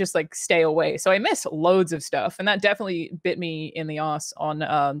mostly just like stay away. So I miss loads of stuff. And that definitely bit me in the ass on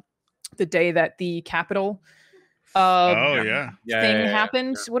the day that the Capitol thing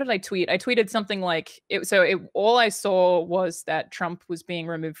happened. What did I tweet? I tweeted something like all I saw was that Trump was being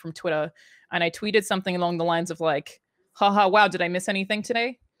removed from Twitter, and I tweeted something along the lines of like, haha, wow, did I miss anything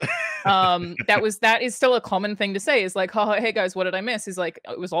today? That is still a common thing to say, is like, haha, hey guys, what did I miss? Is like,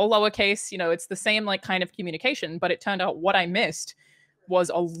 it was all lowercase, you know, it's the same like kind of communication, but it turned out what I missed was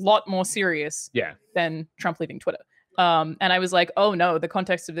a lot more serious than Trump leaving Twitter. And I was like, oh no, the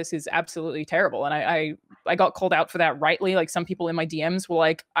context of this is absolutely terrible. And I got called out for that rightly. Like some people in my DMs were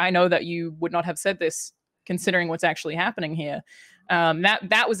like, I know that you would not have said this considering what's actually happening here.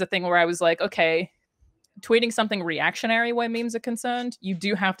 That was the thing where I was like, okay, tweeting something reactionary where memes are concerned, you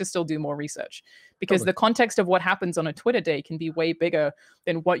do have to still do more research, because the context of what happens on a Twitter day can be way bigger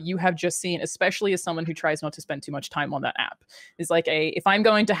than what you have just seen, especially as someone who tries not to spend too much time on that app. It's like, if I'm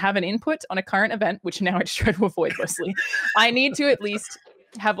going to have an input on a current event, which now I try to avoid mostly, I need to at least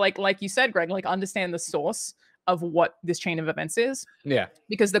have like you said, Greg, like understand the source of what this chain of events is. Yeah.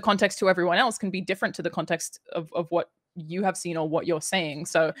 Because the context to everyone else can be different to the context of what you have seen or what you're saying.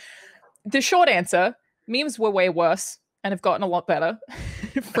 So the short answer, memes were way worse and have gotten a lot better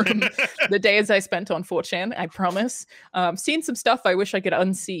from the days I spent on 4chan, I promise. Seen some stuff I wish I could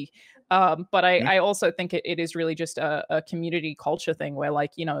unsee. But I also think it is really just a community culture thing where,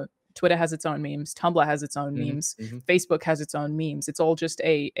 like, you know, Twitter has its own memes, Tumblr has its own memes, Facebook has its own memes. It's all just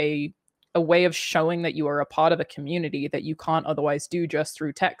a way of showing that you are a part of a community that you can't otherwise do just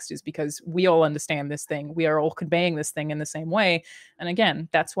through text, is because we all understand this thing. We are all conveying this thing in the same way. And again,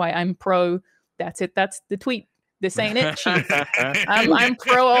 that's why I'm pro. That's it. That's the tweet. This ain't it, chief. I'm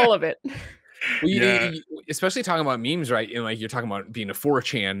pro all of it. Well, especially talking about memes, right? And like you're talking about being a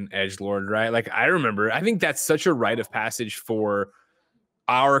 4chan edgelord, right? Like I remember, I think that's such a rite of passage for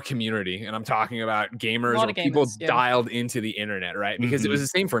our community, and I'm talking about gamers or people dialed into the internet, right? Because it was the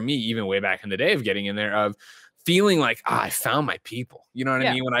same for me even way back in the day of getting in there, of feeling like, I found my people. You know what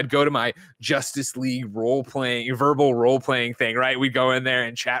I mean? When I'd go to my Justice League verbal role playing thing, right? We'd go in there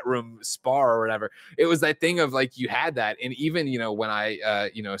and chat room spar or whatever. It was that thing of like, you had that. And even, you know, when I,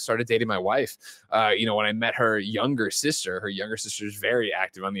 started dating my wife, when I met her younger sister is very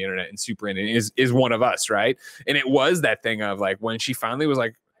active on the internet and super in it, is one of us, right? And it was that thing of like, when she finally was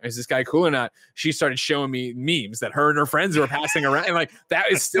like, is this guy cool or not? She started showing me memes that her and her friends were passing around. And like,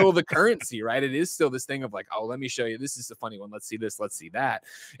 that is still the currency, right? It is still this thing of like, oh, let me show you. This is a funny one. Let's see this. Let's see that.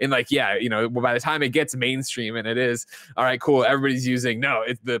 And like, yeah, you know, by the time it gets mainstream and it is, all right, cool. Everybody's using, no,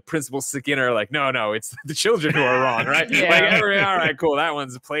 it's the Principal Skinner. Like, no, it's the children who are wrong, right? Yeah. Like, all right, cool. That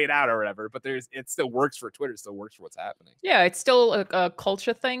one's played out or whatever. But it still works for Twitter. It still works for what's happening. Yeah, it's still a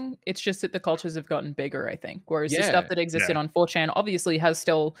culture thing. It's just that the cultures have gotten bigger, I think. Whereas the stuff that existed on 4chan obviously has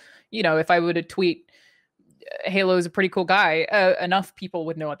still, you know, if I were to tweet Halo is a pretty cool guy, enough people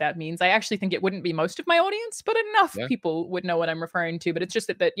would know what that means. I actually think it wouldn't be most of my audience, but enough people would know what I'm referring to. But it's just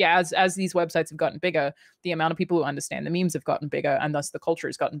that yeah, as these websites have gotten bigger, the amount of people who understand the memes have gotten bigger, and thus the culture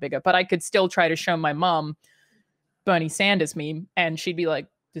has gotten bigger. But I could still try to show my mom Bernie Sanders meme, and she'd be like,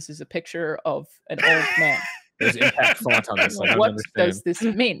 this is a picture of an old man. There's impact font on this. What does this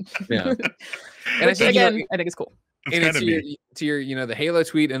mean? Yeah. And again, I think it's cool. And to your, you know, the Halo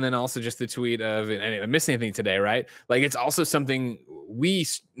tweet, and then also just the tweet of, and I didn't miss anything today, right? Like, it's also something we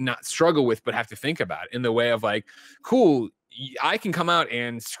not struggle with, but have to think about in the way of like, cool, I can come out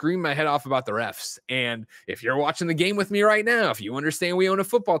and scream my head off about the refs. And if you're watching the game with me right now, if you understand we own a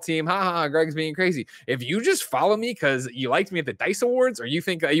football team, haha, Greg's being crazy. If you just follow me because you liked me at the DICE Awards, or you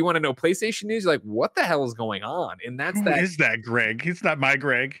think you want to know PlayStation news, you're like, what the hell is going on? And that's Who is that Greg? He's not my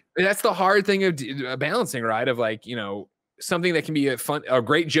Greg. That's the hard thing of balancing, right? Of like, you know, something that can be a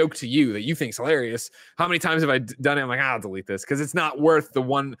great joke to you that you think is hilarious. How many times have I done it? I'm like, I'll delete this because it's not worth the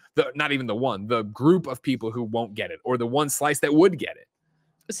group of people who won't get it, or the one slice that would get it.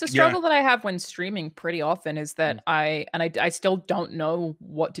 It's the struggle that I have when streaming pretty often is that I still don't know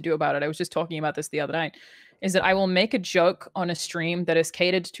what to do about it. I was just talking about this the other night, is that I will make a joke on a stream that is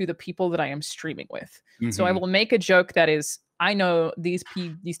catered to the people that I am streaming with. So I will make a joke that is, I know these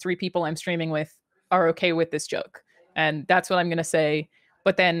three people I'm streaming with are okay with this joke, and that's what I'm going to say.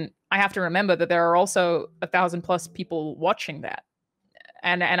 But then I have to remember that there are also 1,000+ people watching that.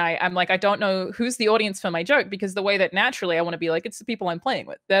 And I'm like, I don't know who's the audience for my joke, because the way that naturally I want to be like, it's the people I'm playing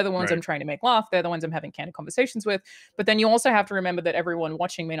with. They're the ones I'm trying to make laugh. They're the ones I'm having candid conversations with. But then you also have to remember that everyone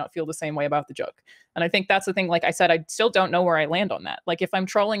watching may not feel the same way about the joke. And I think that's the thing. Like I said, I still don't know where I land on that. Like if I'm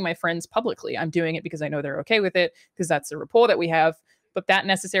trolling my friends publicly, I'm doing it because I know they're okay with it, because that's the rapport that we have. But that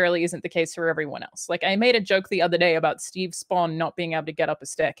necessarily isn't the case for everyone else. Like I made a joke the other day about Steve Spawn not being able to get up a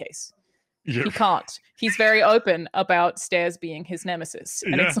staircase. He can't. He's very open about stairs being his nemesis.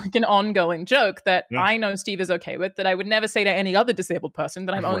 And it's like an ongoing joke that I know Steve is okay with, that I would never say to any other disabled person,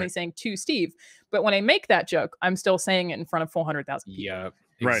 that I'm only saying to Steve. But when I make that joke, I'm still saying it in front of 400,000 people. Yeah.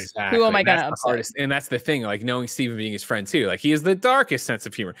 Right. Exactly. Who am I going to upset? And that's the thing, like knowing Steven being his friend too. Like he has the darkest sense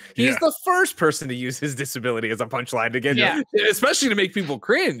of humor. He is the first person to use his disability as a punchline to get especially to make people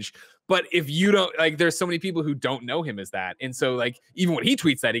cringe. But if you don't, like, there's so many people who don't know him as that. And so like, even when he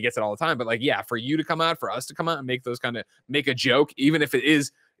tweets that, he gets it all the time. But like, yeah, for you to come out, for us to come out and make those make a joke, even if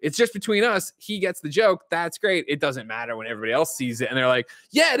it's just between us, he gets the joke. That's great. It doesn't matter when everybody else sees it. And they're like,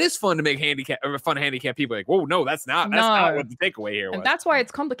 yeah, it is fun to make fun of handicap people. Like, whoa, no, that's not what the takeaway here was. And that's why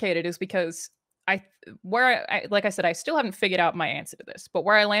it's complicated, is because like I said, I still haven't figured out my answer to this, but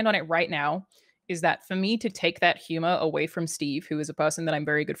where I land on it right now is that for me to take that humor away from Steve, who is a person that I'm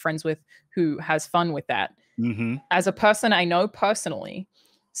very good friends with, who has fun with that, as a person I know personally,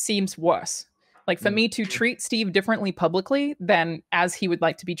 seems worse. Like for me to treat Steve differently publicly than as he would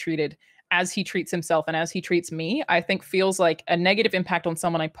like to be treated, as he treats himself and as he treats me, I think feels like a negative impact on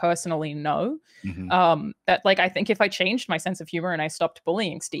someone I personally know. That like, I think if I changed my sense of humor and I stopped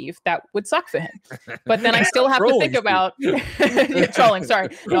bullying Steve, that would suck for him. But then I still have to think about trolling, sorry,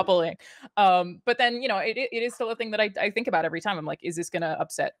 not bullying. But then, you know, it is still a thing that I think about every time. I'm like, is this going to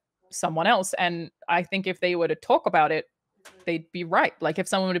upset someone else? And I think if they were to talk about it, they'd be right. Like if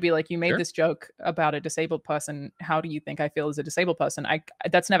someone were to be like, you made this joke about a disabled person, how do you think I feel as a disabled person?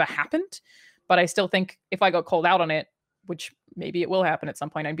 That's never happened, but I still think if I got called out on it, which maybe it will happen at some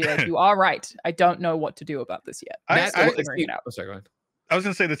point, I'd be like, you are right. I don't know what to do about this yet. Sorry, go ahead. I was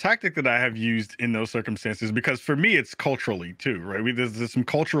going to say the tactic that I have used in those circumstances, because for me, it's culturally too, right? There's some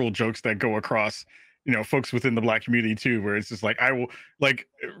cultural jokes that go across, you know, folks within the Black community too, where it's just like, I will like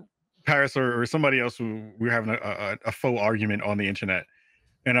Paris or somebody else who we were having a faux argument on the internet,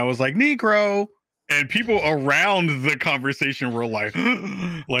 and I was like, Negro, and people around the conversation were like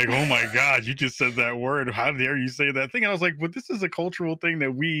like, oh my God, you just said that word, how dare you say that thing? And I was like, well, this is a cultural thing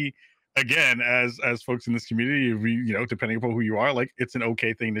that we, again, as folks in this community, we, you know, depending upon who you are, like it's an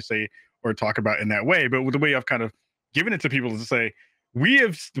okay thing to say or talk about in that way. But with the way I've kind of given it to people is to say, we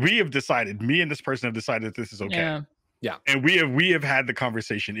have decided, me and this person have decided that this is okay. Yeah. And we have had the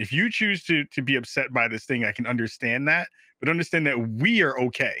conversation. If you choose to be upset by this thing, I can understand that, but understand that we are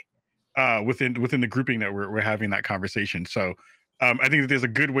okay within the grouping that we're having that conversation. So I think that there's a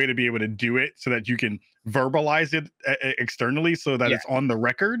good way to be able to do it so that you can verbalize it externally, so that Yeah. it's on the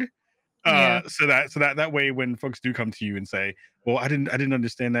record. Yeah. So that way, when folks do come to you and say, "Well, I didn't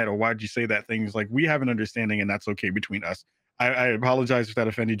understand that," or "Why did you say that?" things like, we have an understanding, and that's okay between us. I apologize if that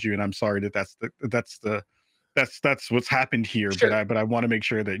offended you, and I'm sorry that that's what's happened here. Sure. But I want to make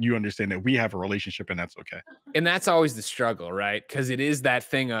sure that you understand that we have a relationship, and that's okay. And that's always the struggle, right? Because it is that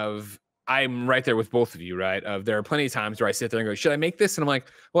thing of, I'm right there with both of you, right? Of, there are plenty of times where I sit there and go, should I make this? And I'm like,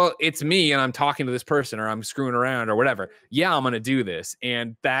 well, it's me and I'm talking to this person, or I'm screwing around or whatever. Yeah, I'm going to do this.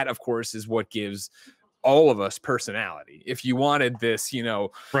 And that, of course, is what gives all of us personality. If you wanted this, you know,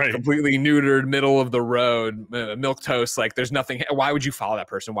 Right. completely neutered, middle of the road, milk toast, like there's nothing, why would you follow that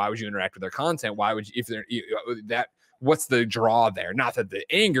person? Why would you interact with their content? Why would you, if they're that, what's the draw there? Not that the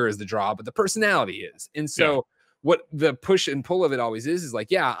anger is the draw, but the personality is. And so what the push and pull of it always is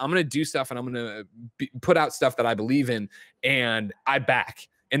like, yeah, I'm going to do stuff and I'm going to put out stuff that I believe in and I back.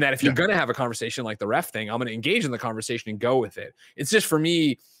 And that if you're going to have a conversation like the ref thing, I'm going to engage in the conversation and go with it. It's just, for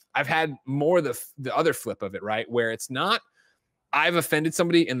me, I've had more the other flip of it, right? Where it's not, I've offended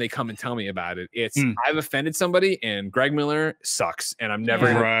somebody and they come and tell me about it. It's I've offended somebody and Greg Miller sucks and I'm never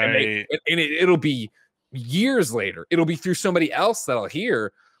right. And it'll be years later. It'll be through somebody else that I'll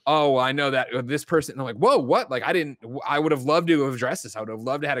hear, oh, I know that this person. And I'm like, whoa, what? Like, I would have loved to have addressed this. I would have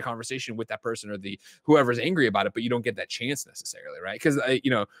loved to have had a conversation with that person or whoever's angry about it, but you don't get that chance necessarily, right? Because,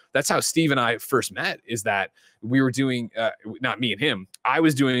 that's how Steve and I first met, is that we were doing, not me and him,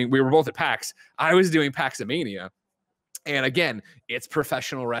 we were both at PAX. I was doing Paxamania. And again, it's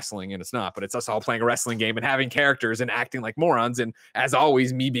professional wrestling, and it's not, but it's us all playing a wrestling game and having characters and acting like morons. And as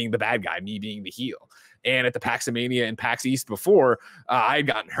always, me being the bad guy, me being the heel. And at the Paxamania and PAX East before, I had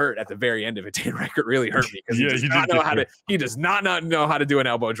gotten hurt at the very end of it. Dan Reichert really hurt me because he does not know how to do an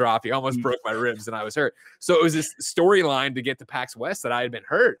elbow drop. He almost broke my ribs and I was hurt. So it was this storyline to get to PAX West that I had been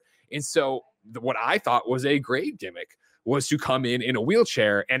hurt. And so what I thought was a great gimmick was to come in a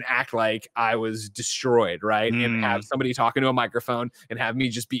wheelchair and act like I was destroyed, right? And have somebody talking to a microphone and have me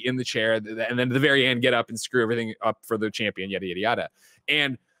just be in the chair. And then at the very end, get up and screw everything up for the champion, yada, yada, yada.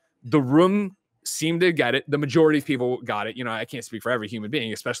 And the room seemed to get it. The majority of people got it. I can't speak for every human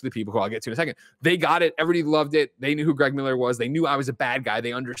being, especially the people who I'll get to in a second. They got it. Everybody loved it. They knew who Greg Miller was. They knew I was a bad guy.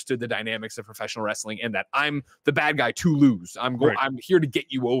 They understood the dynamics of professional wrestling and that I'm the bad guy to lose. I'm here to get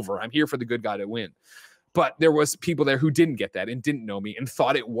you over. I'm here for the good guy to win. But there was people there who didn't get that and didn't know me and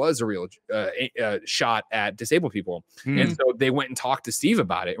thought it was a real shot at disabled people. And so they went and talked to Steve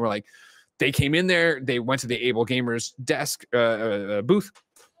about it. And we're like, they came in there, they went to the Able Gamers desk booth,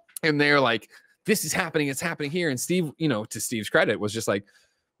 and they're like, this is happening. It's happening here. And Steve, to Steve's credit, was just like,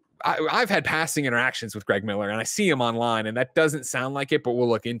 I've had passing interactions with Greg Miller and I see him online and that doesn't sound like it, but we'll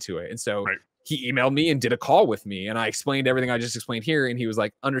look into it. And so he emailed me and did a call with me and I explained everything I just explained here. And he was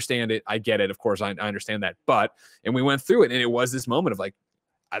like, understand it. I get it. Of course, I understand that. And we went through it and it was this moment of like,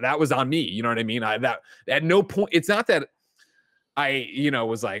 that was on me. You know what I mean? That at no point, it's not that I,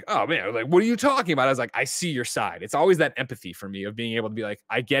 was like, oh man, like, what are you talking about? I was like, I see your side. It's always that empathy for me of being able to be like,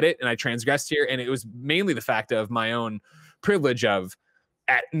 I get it. And I transgressed here. And it was mainly the fact of my own privilege of,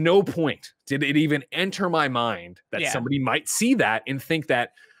 at no point did it even enter my mind that somebody might see that and think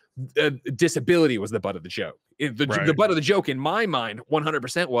that disability was the butt of the joke. The butt of the joke in my mind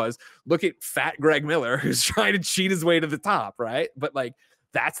 100% was, look at fat Greg Miller who's trying to cheat his way to the top, right? But like,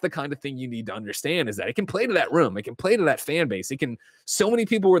 that's the kind of thing you need to understand, is that it can play to that room. It can play to that fan base. So many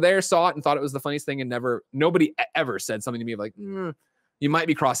people were there, saw it and thought it was the funniest thing, and nobody ever said something to me like, you might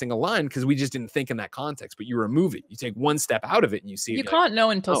be crossing a line because we just didn't think in that context. But you remove it, you take one step out of it and you see you can't know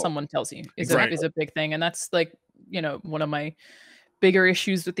until someone tells you is a big thing. And that's like, one of my bigger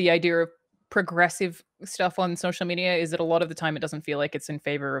issues with the idea of progressive stuff on social media is that a lot of the time it doesn't feel like it's in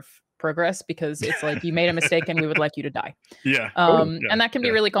favor of progress, because it's like, you made a mistake and we would like you to die. And that can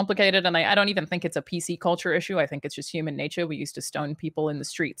be really complicated. And I don't even think it's a PC culture issue. I think it's just human nature. We used to stone people in the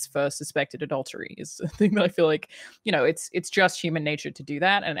streets for suspected adultery is the thing that I feel like, it's just human nature to do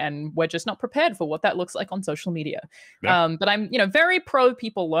that. And we're just not prepared for what that looks like on social media. But I'm, very pro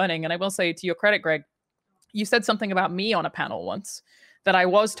people learning. And I will say, to your credit, Greg, you said something about me on a panel once that I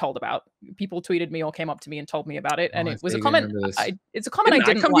was told about. People tweeted me or came up to me and told me about it. And it was a comment. It's a comment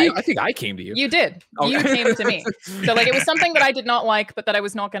I didn't like. I think I came to you. You did. Okay. You came to me. So like, it was something that I did not like, but that I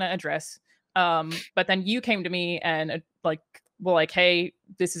was not going to address. But then you came to me and hey,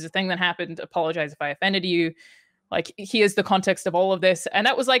 this is a thing that happened. Apologize if I offended you. Like, here's the context of all of this. And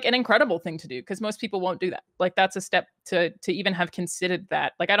that was like an incredible thing to do, because most people won't do that. Like, that's a step to even have considered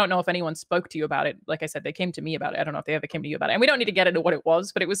that. Like, I don't know if anyone spoke to you about it. Like I said, they came to me about it. I don't know if they ever came to you about it. And we don't need to get into what it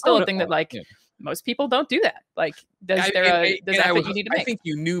was, but it was still a thing that, like, most people don't do that. Like, there's effort you need to make. I think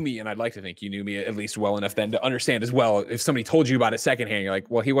you knew me, and I'd like to think you knew me at least well enough then to understand as well. If somebody told you about it secondhand, you're like,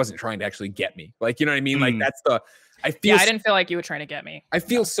 well, he wasn't trying to actually get me. Like, you know what I mean? Like, that's the... I didn't feel like you were trying to get me. I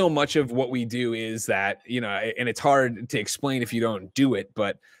feel so much of what we do is that, you know, and it's hard to explain if you don't do it,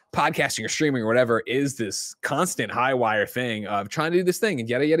 but podcasting or streaming or whatever is this constant high wire thing of trying to do this thing and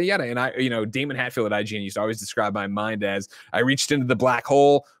yada, yada, yada. And I, you know, Damon Hatfield at IGN used to always describe my mind as I reached into the black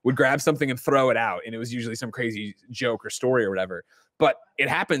hole, would grab something and throw it out. And it was usually some crazy joke or story or whatever. But it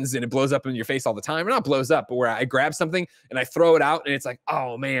happens and it blows up in your face all the time. Or not blows up, but where I grab something and I throw it out and it's like,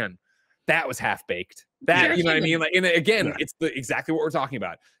 oh man, that was half baked. That, you know what I mean? Like, again, it's exactly what we're talking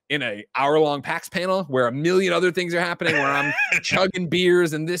about. In a hour-long PAX panel where a million other things are happening, where I'm chugging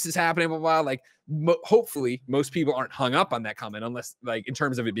beers and this is happening, blah, blah, blah. Like, hopefully most people aren't hung up on that comment, unless, like, in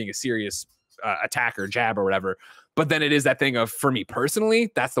terms of it being a serious attack or jab or whatever. But then it is that thing of, for me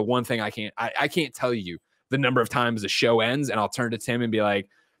personally, that's the one thing I can't tell you the number of times the show ends and I'll turn to Tim and be like,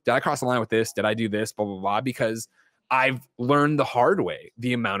 did I cross the line with this? Did I do this? Blah, blah, blah. Because I've learned the hard way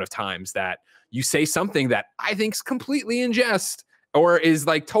the amount of times that you say something that I think's completely in jest or is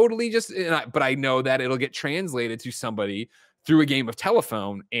like totally just, but I know that it'll get translated to somebody through a game of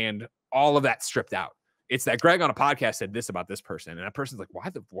telephone and all of that stripped out. It's that Greg on a podcast said this about this person. And that person's like,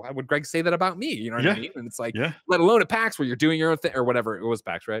 why would Greg say that about me? You know what I mean? And it's like, let alone at PAX where you're doing your own thing or whatever. It was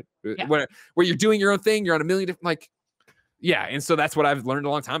PAX, right? Yeah. Where you're doing your own thing. You're on a million different, like, yeah. And so that's what I've learned a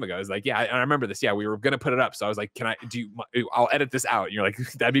long time ago. Is like, yeah, I remember this. Yeah, we were going to put it up. So I was like, I'll edit this out. And you're like,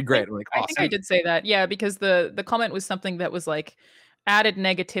 that'd be great. I'm like, awesome. I think I did say that. Yeah, because the comment was something that was like added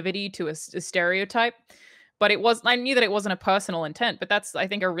negativity to a stereotype. But I knew that it wasn't a personal intent, but that's, I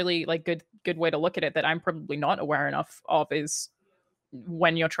think, a really like good way to look at it that I'm probably not aware enough of is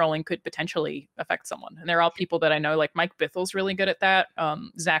when your trolling could potentially affect someone. And there are people that I know, like Mike Bithel's really good at that.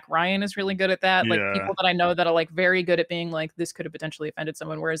 Zach Ryan is really good at that. Like people that I know that are like very good at being like, this could have potentially offended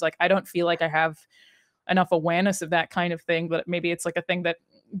someone. Whereas like, I don't feel like I have enough awareness of that kind of thing, but maybe it's like a thing that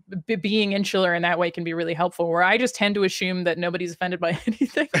being insular in that way can be really helpful, where I just tend to assume that nobody's offended by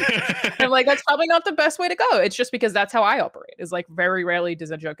anything. I'm like, that's probably not the best way to go. It's just because that's how I operate. Is like very rarely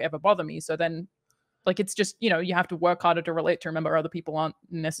does a joke ever bother me. So then like, it's just, you know, you have to work harder to relate to remember other people aren't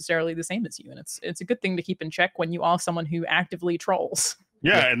necessarily the same as you. And it's a good thing to keep in check when you are someone who actively trolls.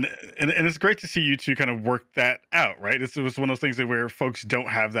 Yeah, and it's great to see you two kind of work that out, right? It was one of those things that where folks don't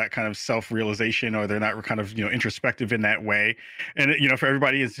have that kind of self-realization, or they're not kind of, you know, introspective in that way. And, you know, for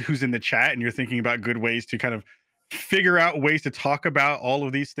everybody who's in the chat and you're thinking about good ways to kind of figure out ways to talk about all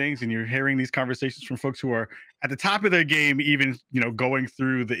of these things, and you're hearing these conversations from folks who are at the top of their game, even, you know, going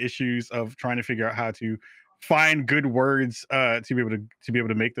through the issues of trying to figure out how to find good words to be able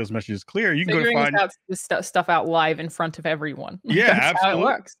to make those messages clear. You can go to find this stuff out live in front of everyone. Yeah, that's absolutely. how it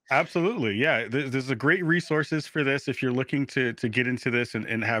works. Absolutely. Yeah. There's a great resources for this. If you're looking to get into this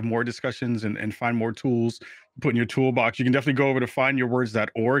and have more discussions and find more tools to put in your toolbox, you can definitely go over to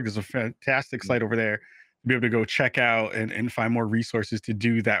findyourwords.org. There's a fantastic site over there to be able to go check out and find more resources to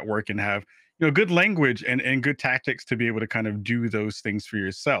do that work and have, you know, good language and good tactics to be able to kind of do those things for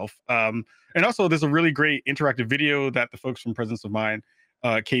yourself. And also there's a really great interactive video that the folks from Presence of Mind,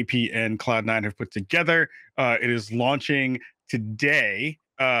 KP and Cloud9 have put together. It is launching today.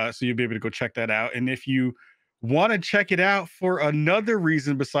 So you'll be able to go check that out. And if you want to check it out for another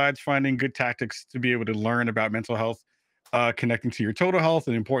reason besides finding good tactics to be able to learn about mental health, connecting to your total health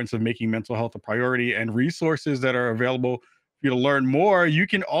and the importance of making mental health a priority, and resources that are available for you to learn more, you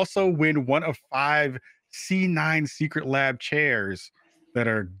can also win one of 5 C9 Secret Lab chairs that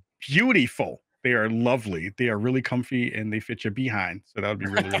are beautiful. They are lovely. They are really comfy and they fit your behind. So that would be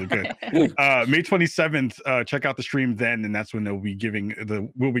really, really good. May 27th, check out the stream then, and that's when we'll be giving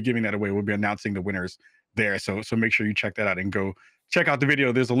that away. We'll be announcing the winners there. So make sure you check that out and go check out the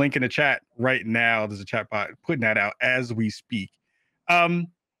video. There's a link in the chat right now. There's a chat bot putting that out as we speak.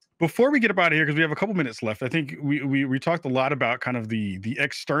 Before we get up out of here, because we have a couple minutes left, I think we talked a lot about kind of the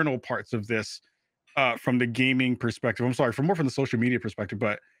external parts of this from the gaming perspective. I'm sorry, from the social media perspective,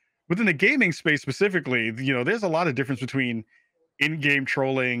 but within the gaming space specifically, you know, there's a lot of difference between in-game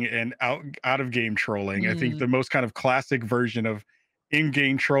trolling and out-of-game trolling. I think the most kind of classic version of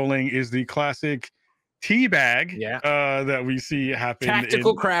in-game trolling is the classic teabag that we see happen.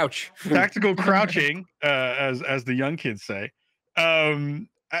 Tactical crouching, as the young kids say.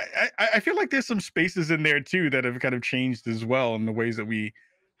 I feel like there's some spaces in there too that have kind of changed as well in the ways that we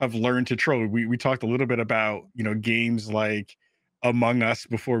have learned to troll. We talked a little bit about, you know, games like Among Us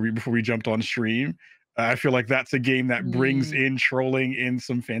before we jumped on stream. I feel like that's a game that brings in trolling in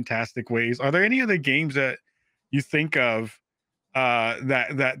some fantastic ways. Are there any other games that you think of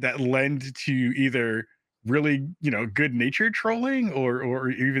that lend to either really, you know, good natured trolling or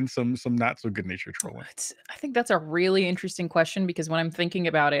even some not so good natured trolling? I think that's a really interesting question, because when I'm thinking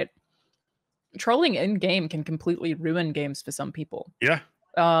about it, trolling in game can completely ruin games for some people. Yeah.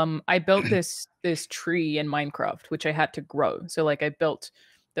 I built this tree in Minecraft, which I had to grow. So like I built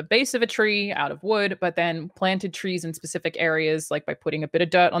the base of a tree out of wood, but then planted trees in specific areas, like by putting a bit of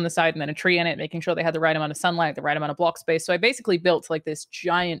dirt on the side and then a tree in it, making sure they had the right amount of sunlight, the right amount of block space. So I basically built like this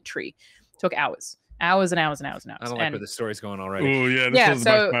giant tree. Took hours and hours and hours and hours. I don't like where the story's going already. Oh yeah, this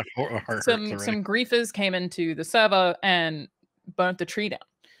so my heart some griefers came into the server and burnt the tree down.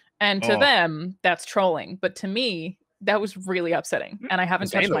 And to them, that's trolling. But to me, that was really upsetting. And I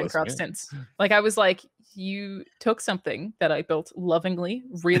haven't touched Minecraft since. Like, I was like, you took something that I built lovingly,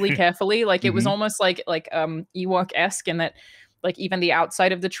 really carefully. Like, it was almost like Ewok-esque, in that, like, even the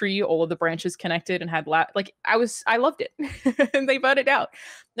outside of the tree, all of the branches connected and had like, I loved it. And they burnt it out.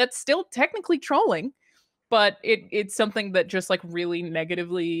 That's still technically trolling, but it's something that just like really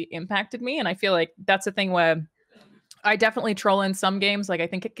negatively impacted me. And I feel like that's a thing where I definitely troll in some games. Like, I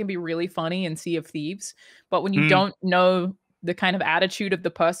think it can be really funny in Sea of Thieves, but when you don't know the kind of attitude of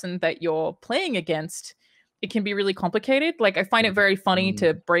the person that you're playing against, it can be really complicated. Like, I find it very funny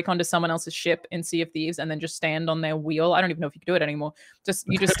to break onto someone else's ship in Sea of Thieves and then just stand on their wheel. I don't even know if you can do it anymore.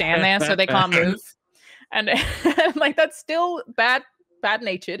 You just stand there so they can't move. And like, that's still bad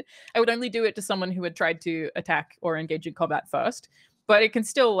natured. I would only do it to someone who had tried to attack or engage in combat first, but it can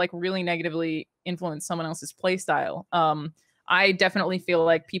still like really negatively influence someone else's play style. I definitely feel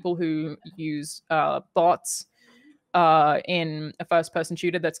like people who use bots in a first-person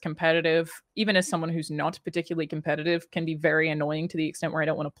shooter that's competitive, even as someone who's not particularly competitive, can be very annoying to the extent where I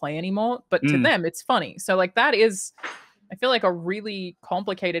don't want to play anymore. But to them, it's funny. So like, that is, I feel like, a really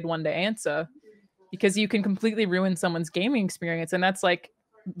complicated one to answer, because you can completely ruin someone's gaming experience. And that's like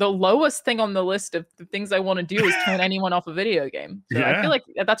the lowest thing on the list of the things I want to do, is turn anyone off a video game. So I feel like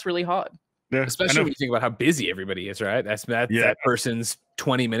that's really hard. Yeah, especially when you think about how busy everybody is, right? That person's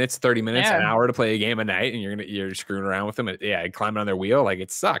 20 minutes, 30 minutes, an hour to play a game a night, and you're screwing around with them. Climbing on their wheel, like,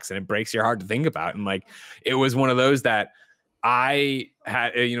 it sucks and it breaks your heart to think about. And like, it was one of those that I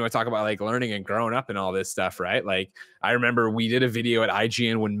had, I talk about like learning and growing up and all this stuff, right? Like, I remember we did a video at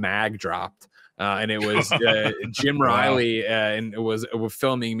IGN when Mag dropped. And it was Jim Riley, and it was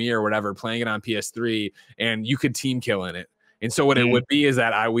filming me or whatever, playing it on PS3, and you could team kill in it. And so what it would be is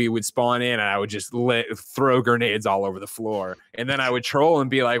that we would spawn in, and I would just throw grenades all over the floor, and then I would troll and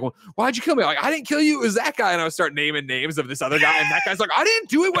be like, "Well, why'd you kill me?" Like, "I didn't kill you. It was that guy." And I would start naming names of this other guy, and that guy's like, "I didn't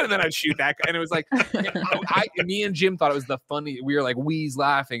do it." And then I'd shoot that guy, and it was like, me and Jim thought it was the funny. We were like wheeze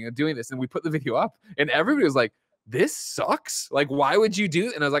laughing and doing this, and we put the video up, and everybody was like, "This sucks. Like, why would you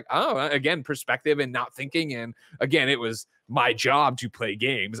do?" And I was like, "Oh, again, perspective and not thinking." And again, it was my job to play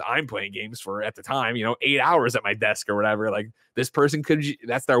games. I'm playing games for, at the time, 8 hours at my desk or whatever. Like, this person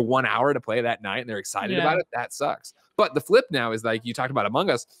that's their 1 hour to play that night, and they're excited about it. That sucks. But the flip now is, like, you talked about Among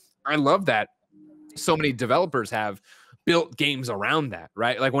Us. I love that so many developers have built games around that,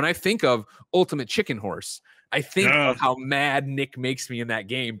 right? Like, when I think of Ultimate Chicken Horse, I think of how mad Nick makes me in that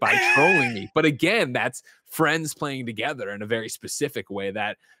game by trolling me. But again, that's friends playing together in a very specific way,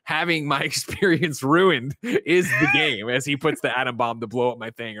 that having my experience ruined is the game, as he puts the atom bomb to blow up my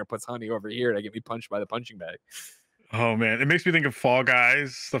thing, or puts honey over here to get me punched by the punching bag. Oh man, it makes me think of Fall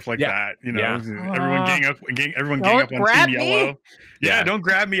Guys, stuff like that. Everyone gang up on Team Yellow. Yeah, don't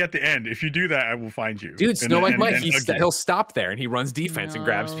grab me at the end. If you do that, I will find you. Dude, Snow Like Mike, he'll stop there and he runs defense and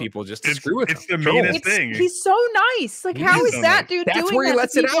grabs people just to screw with them. It's the meanest thing. He's so nice. Like, how is that dude doing that? That's where he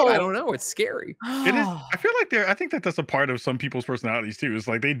lets it out. I don't know. It's scary. It is. I feel like I think that's a part of some people's personalities too. It's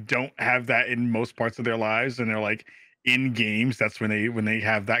like they don't have that in most parts of their lives, and they're like, in games, that's when they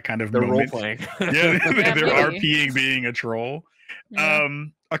have that kind of moment. Role playing. They're RPing being a troll.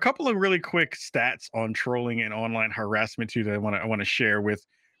 A couple of really quick stats on trolling and online harassment too that I want to share with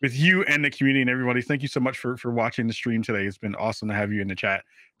you and the community and everybody. Thank you so much for watching the stream today. It's been awesome to have you in the chat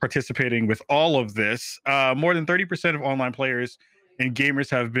participating with all of this. More than 30% of online players and gamers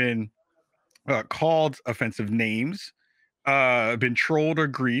have been called offensive names, been trolled or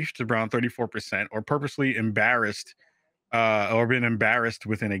griefed, around 34%, or purposely embarrassed or been embarrassed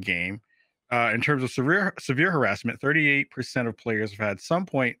within a game. In terms of severe harassment, 38% of players have had some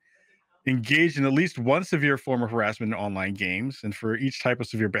point engaged in at least one severe form of harassment in online games. And for each type of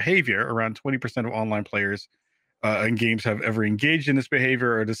severe behavior, around 20% of online players and games have ever engaged in this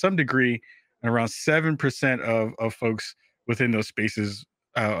behavior, or to some degree, and around 7% of folks within those spaces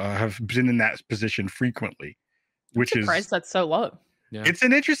have been in that position frequently, I'm which surprised is that's so low. Yeah. it's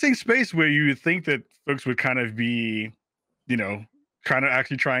an interesting space where you would think that folks would kind of be, you know, kind of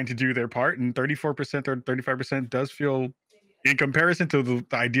actually trying to do their part, and 34% or 35% does feel, in comparison to the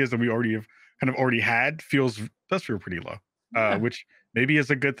ideas that we already had, does feel pretty low, Yeah. which maybe is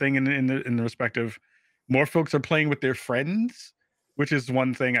a good thing in the respect of more folks are playing with their friends, which is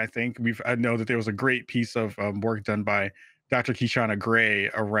one thing I think I know that there was a great piece of work done by Dr. Kishana Gray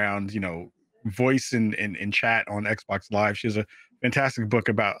around, voice in chat on Xbox Live. She has a fantastic book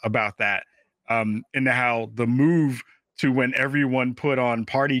about that, and how the move to when everyone put on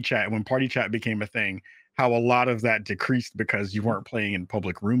party chat, when party chat became a thing, how a lot of that decreased because you weren't playing in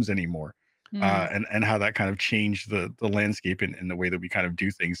public rooms anymore, and how that kind of changed the landscape in the way that we kind of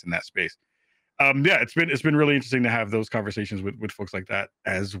do things in that space. Yeah, it's been really interesting to have those conversations with folks like that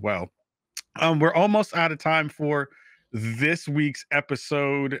as well. We're almost out of time for this week's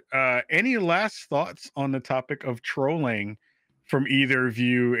episode. Any last thoughts on the topic of trolling from either of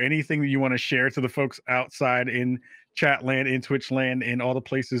you? Anything that you want to share to the folks outside in chat land, in Twitch land, in all the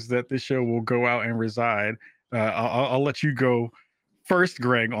places that this show will go out and reside? I'll let you go first,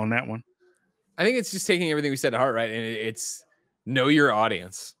 Greg, on that one. I think it's just taking everything we said to heart, right? And it's know your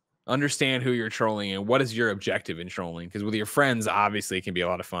audience. Understand who you're trolling and what is your objective in trolling. Because with your friends, obviously, it can be a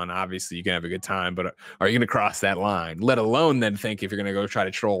lot of fun. Obviously, you can have a good time, but are you going to cross that line? Let alone then think if you're going to go try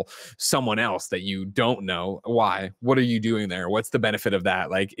to troll someone else that you don't know. Why? What are you doing there? What's the benefit of that?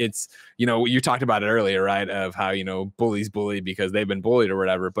 Like, it's, you talked about it earlier, right? Of how, bullies bully because they've been bullied or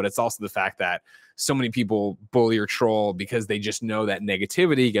whatever. But it's also the fact that so many people bully or troll because they just know that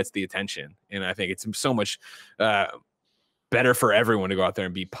negativity gets the attention. And I think it's so much better for everyone to go out there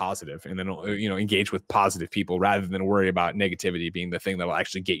and be positive and then, engage with positive people rather than worry about negativity being the thing that will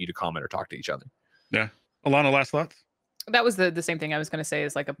actually get you to comment or talk to each other. Yeah. Alana, last thoughts? That was the same thing I was going to say,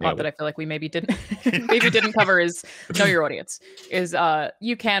 is like a part that I feel like we maybe didn't cover is know your audience. Is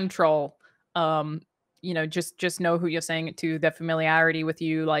you can troll, just know who you're saying it to, their familiarity with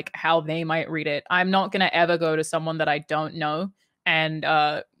you, like how they might read it. I'm not going to ever go to someone that I don't know and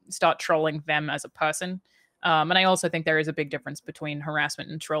start trolling them as a person. And I also think there is a big difference between harassment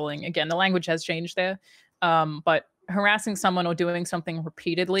and trolling. Again, the language has changed there, but harassing someone or doing something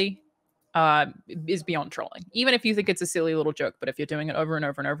repeatedly is beyond trolling. Even if you think it's a silly little joke, but if you're doing it over and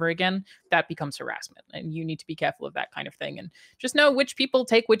over and over again, that becomes harassment. And you need to be careful of that kind of thing. And just know which people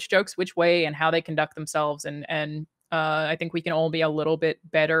take which jokes which way and how they conduct themselves. And I think we can all be a little bit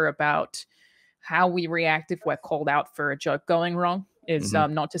better about how we react if we're called out for a joke going wrong. Is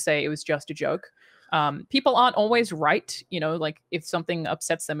not to say it was just a joke. People aren't always right. Like if something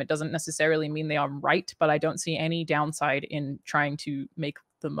upsets them, it doesn't necessarily mean they are right, but I don't see any downside in trying to make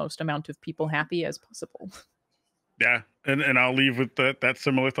the most amount of people happy as possible. Yeah. And I'll leave with that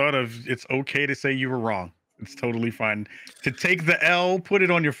similar thought of it's okay to say you were wrong. It's totally fine to take the L, put it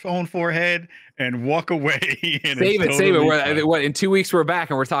on your own forehead, and walk away. And save it. What, in 2 weeks we're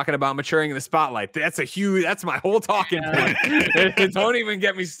back and we're talking about maturing in the spotlight. That's my whole talking point. Don't even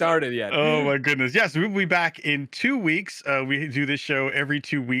get me started yet. Oh my goodness. Yes, we'll be back in 2 weeks. We do this show every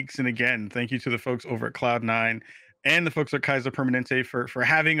 2 weeks. And again, thank you to the folks over at Cloud9 and the folks at Kaiser Permanente for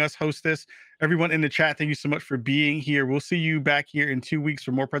having us host this. Everyone in the chat, thank you so much for being here. We'll see you back here in 2 weeks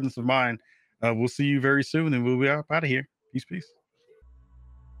for more Presence of Mind. We'll see you very soon, and we'll be out of here. Peace.